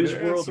 the boys'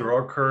 world or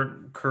our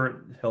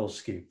current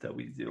hellscape that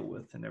we deal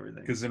with and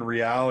everything? Because in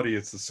reality,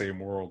 it's the same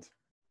world.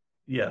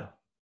 Yeah.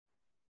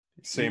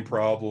 Same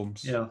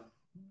problems. Yeah.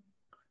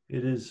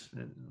 It is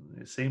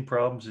same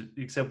problems,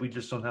 except we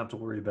just don't have to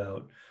worry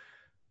about,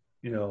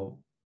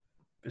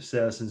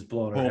 assassins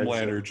blowing our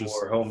Homelander heads just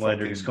or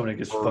Homelander just coming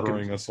and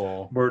murdering us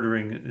all,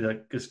 murdering,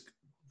 like just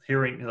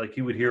hearing, like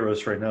he would hear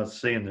us right now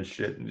saying this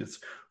shit and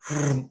just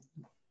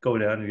go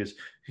down and just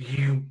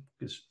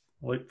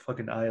like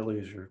fucking eye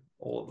laser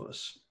all of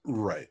us.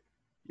 Right.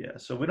 Yeah.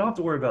 So we don't have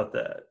to worry about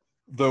that.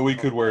 Though we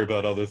could worry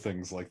about other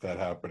things like that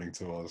happening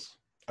to us.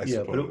 I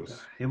suppose. But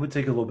it would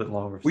take a little bit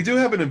longer. We do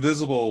have an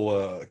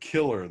invisible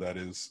killer that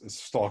is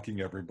stalking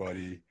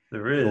everybody.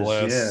 There is the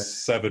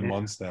last 7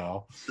 months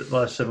now. The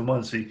last 7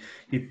 months, he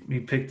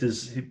picked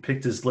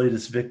his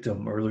latest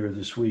victim earlier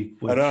this week.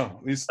 I know.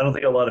 I don't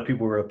think a lot of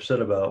people were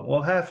upset about.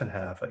 Well, half and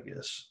half, I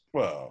guess.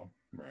 Well,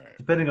 right.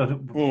 Depending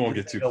on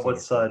what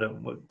side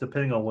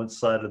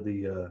of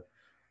the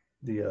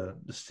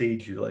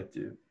stage you like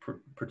to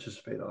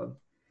participate on.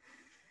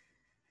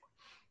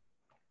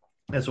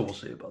 That's what we'll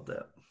say about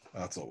that.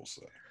 That's all we'll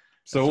say.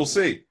 So we'll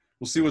see.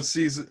 We'll see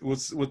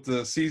what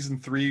the season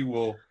 3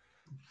 will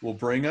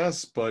bring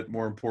us, but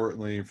more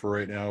importantly, for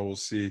right now, we'll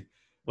see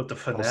what the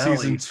finale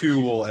season 2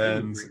 will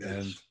end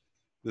and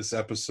this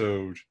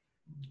episode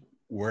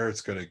where it's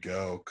going to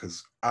go.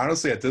 Because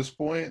honestly, at this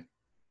point,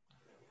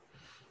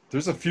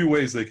 there's a few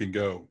ways they can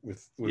go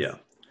with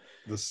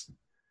this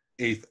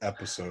 8th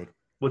episode.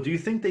 Well, do you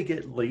think they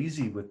get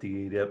lazy with the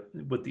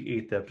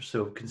 8th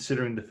episode,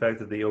 considering the fact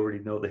that they already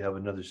know they have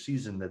another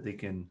season that they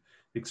can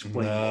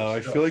explain? No, I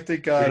feel like they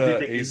gotta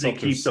ace up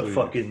their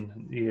sleeve.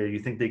 You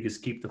think they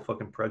just keep the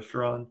fucking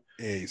pressure on?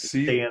 Hey,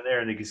 stay in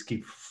there and they just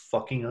keep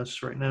fucking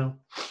us right now?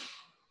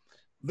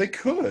 They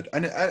could.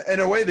 And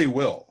in a way they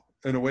will.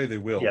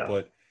 Yeah.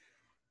 But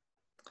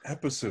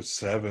episode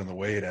 7, the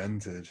way it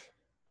ended.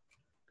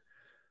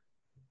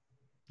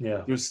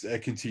 Yeah. There's a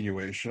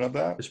continuation of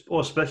that.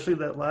 Well, especially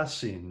that last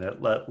scene.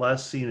 That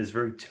last scene is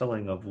very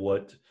telling of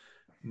what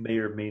may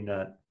or may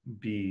not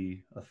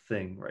be a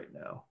thing right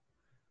now.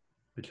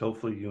 Which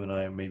hopefully you and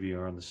I maybe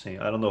are on the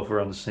same. I don't know if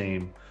we're on the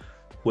same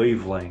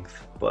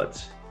wavelength,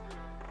 but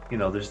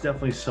there's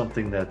definitely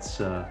something that's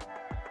a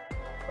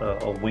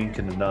wink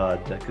and a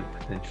nod that could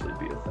potentially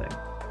be a thing.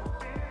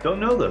 Don't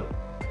know though.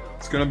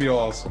 It's gonna be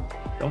awesome.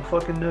 Don't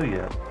fucking know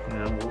yet.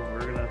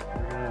 We're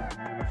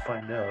gonna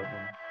find out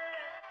in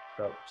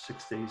about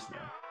 6 days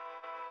now.